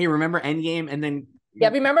hey, remember Endgame? And then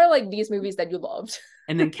remember like these movies that you loved.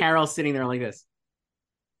 And then Carol's sitting there like this.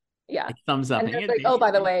 Yeah, like thumbs up. And like, oh,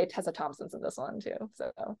 by the way, Tessa Thompson's in this one too.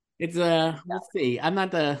 So it's we'll see. I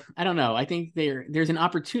don't know. I think there's an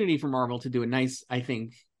opportunity for Marvel to do a nice, I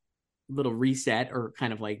think, little reset or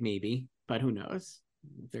kind of like maybe, but who knows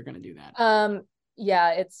if they're gonna do that.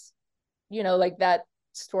 Yeah, it's like that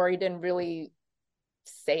story didn't really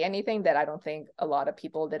say anything that I don't think a lot of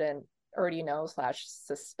people didn't already know /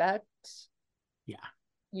 suspect. Yeah.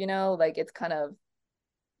 Like it's kind of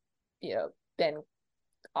been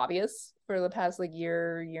obvious for the past like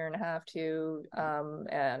year and a half too.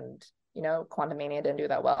 And Quantumania didn't do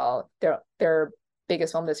that well. Their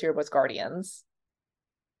biggest film this year was Guardians,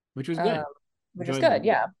 which was good. Which was good,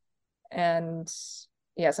 yeah. And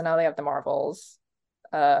yeah, so now they have the Marvels.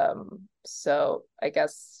 So I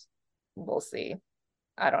guess we'll see.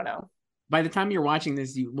 I don't know. By the time you're watching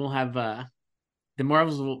this, you will have the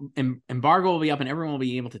Marvels embargo will be up and everyone will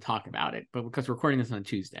be able to talk about it. But because we're recording this on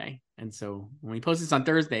Tuesday, and so when we post this on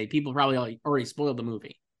Thursday, people probably already spoiled the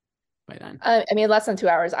movie by then. I mean, less than 2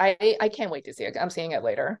 hours. I can't wait to see it. I'm seeing it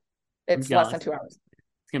later. It's less than 2 hours.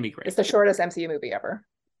 It's gonna be great. It's the shortest MCU movie ever.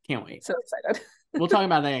 Can't wait. So excited. We'll talk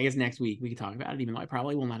about that, I guess, next week. We can talk about it, even though I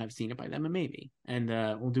probably will not have seen it by then, but maybe. And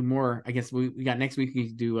we'll do more. I guess we got next week. We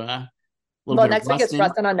can do next week it's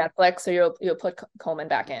Rustin on Netflix, so you'll put Coleman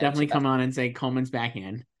back in. Definitely come on and say Coleman's back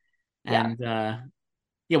in. And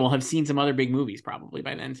we'll have seen some other big movies probably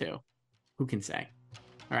by then too. Who can say?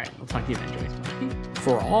 All right, we'll talk to you then, Joyce.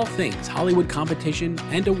 For all things Hollywood competition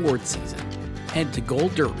and award season, head to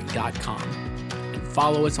goldderby.com and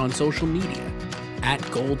follow us on social media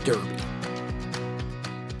 @GoldDerby.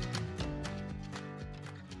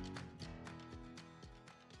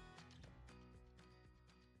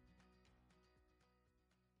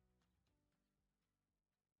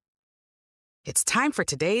 It's time for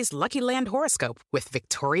today's Lucky Land horoscope with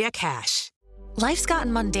Victoria Cash. Life's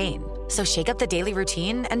gotten mundane, so shake up the daily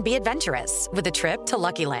routine and be adventurous with a trip to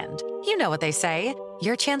Lucky Land. You know what they say,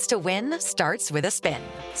 your chance to win starts with a spin.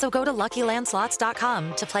 So go to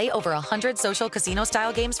LuckyLandSlots.com to play over 100 social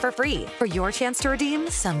casino-style games for free for your chance to redeem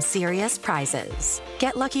some serious prizes.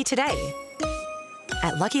 Get lucky today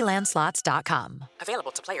at LuckyLandSlots.com.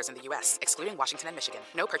 Available to players in the U.S., excluding Washington and Michigan.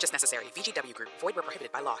 No purchase necessary. VGW Group. Void where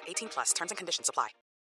prohibited by law. 18+. Terms and conditions apply.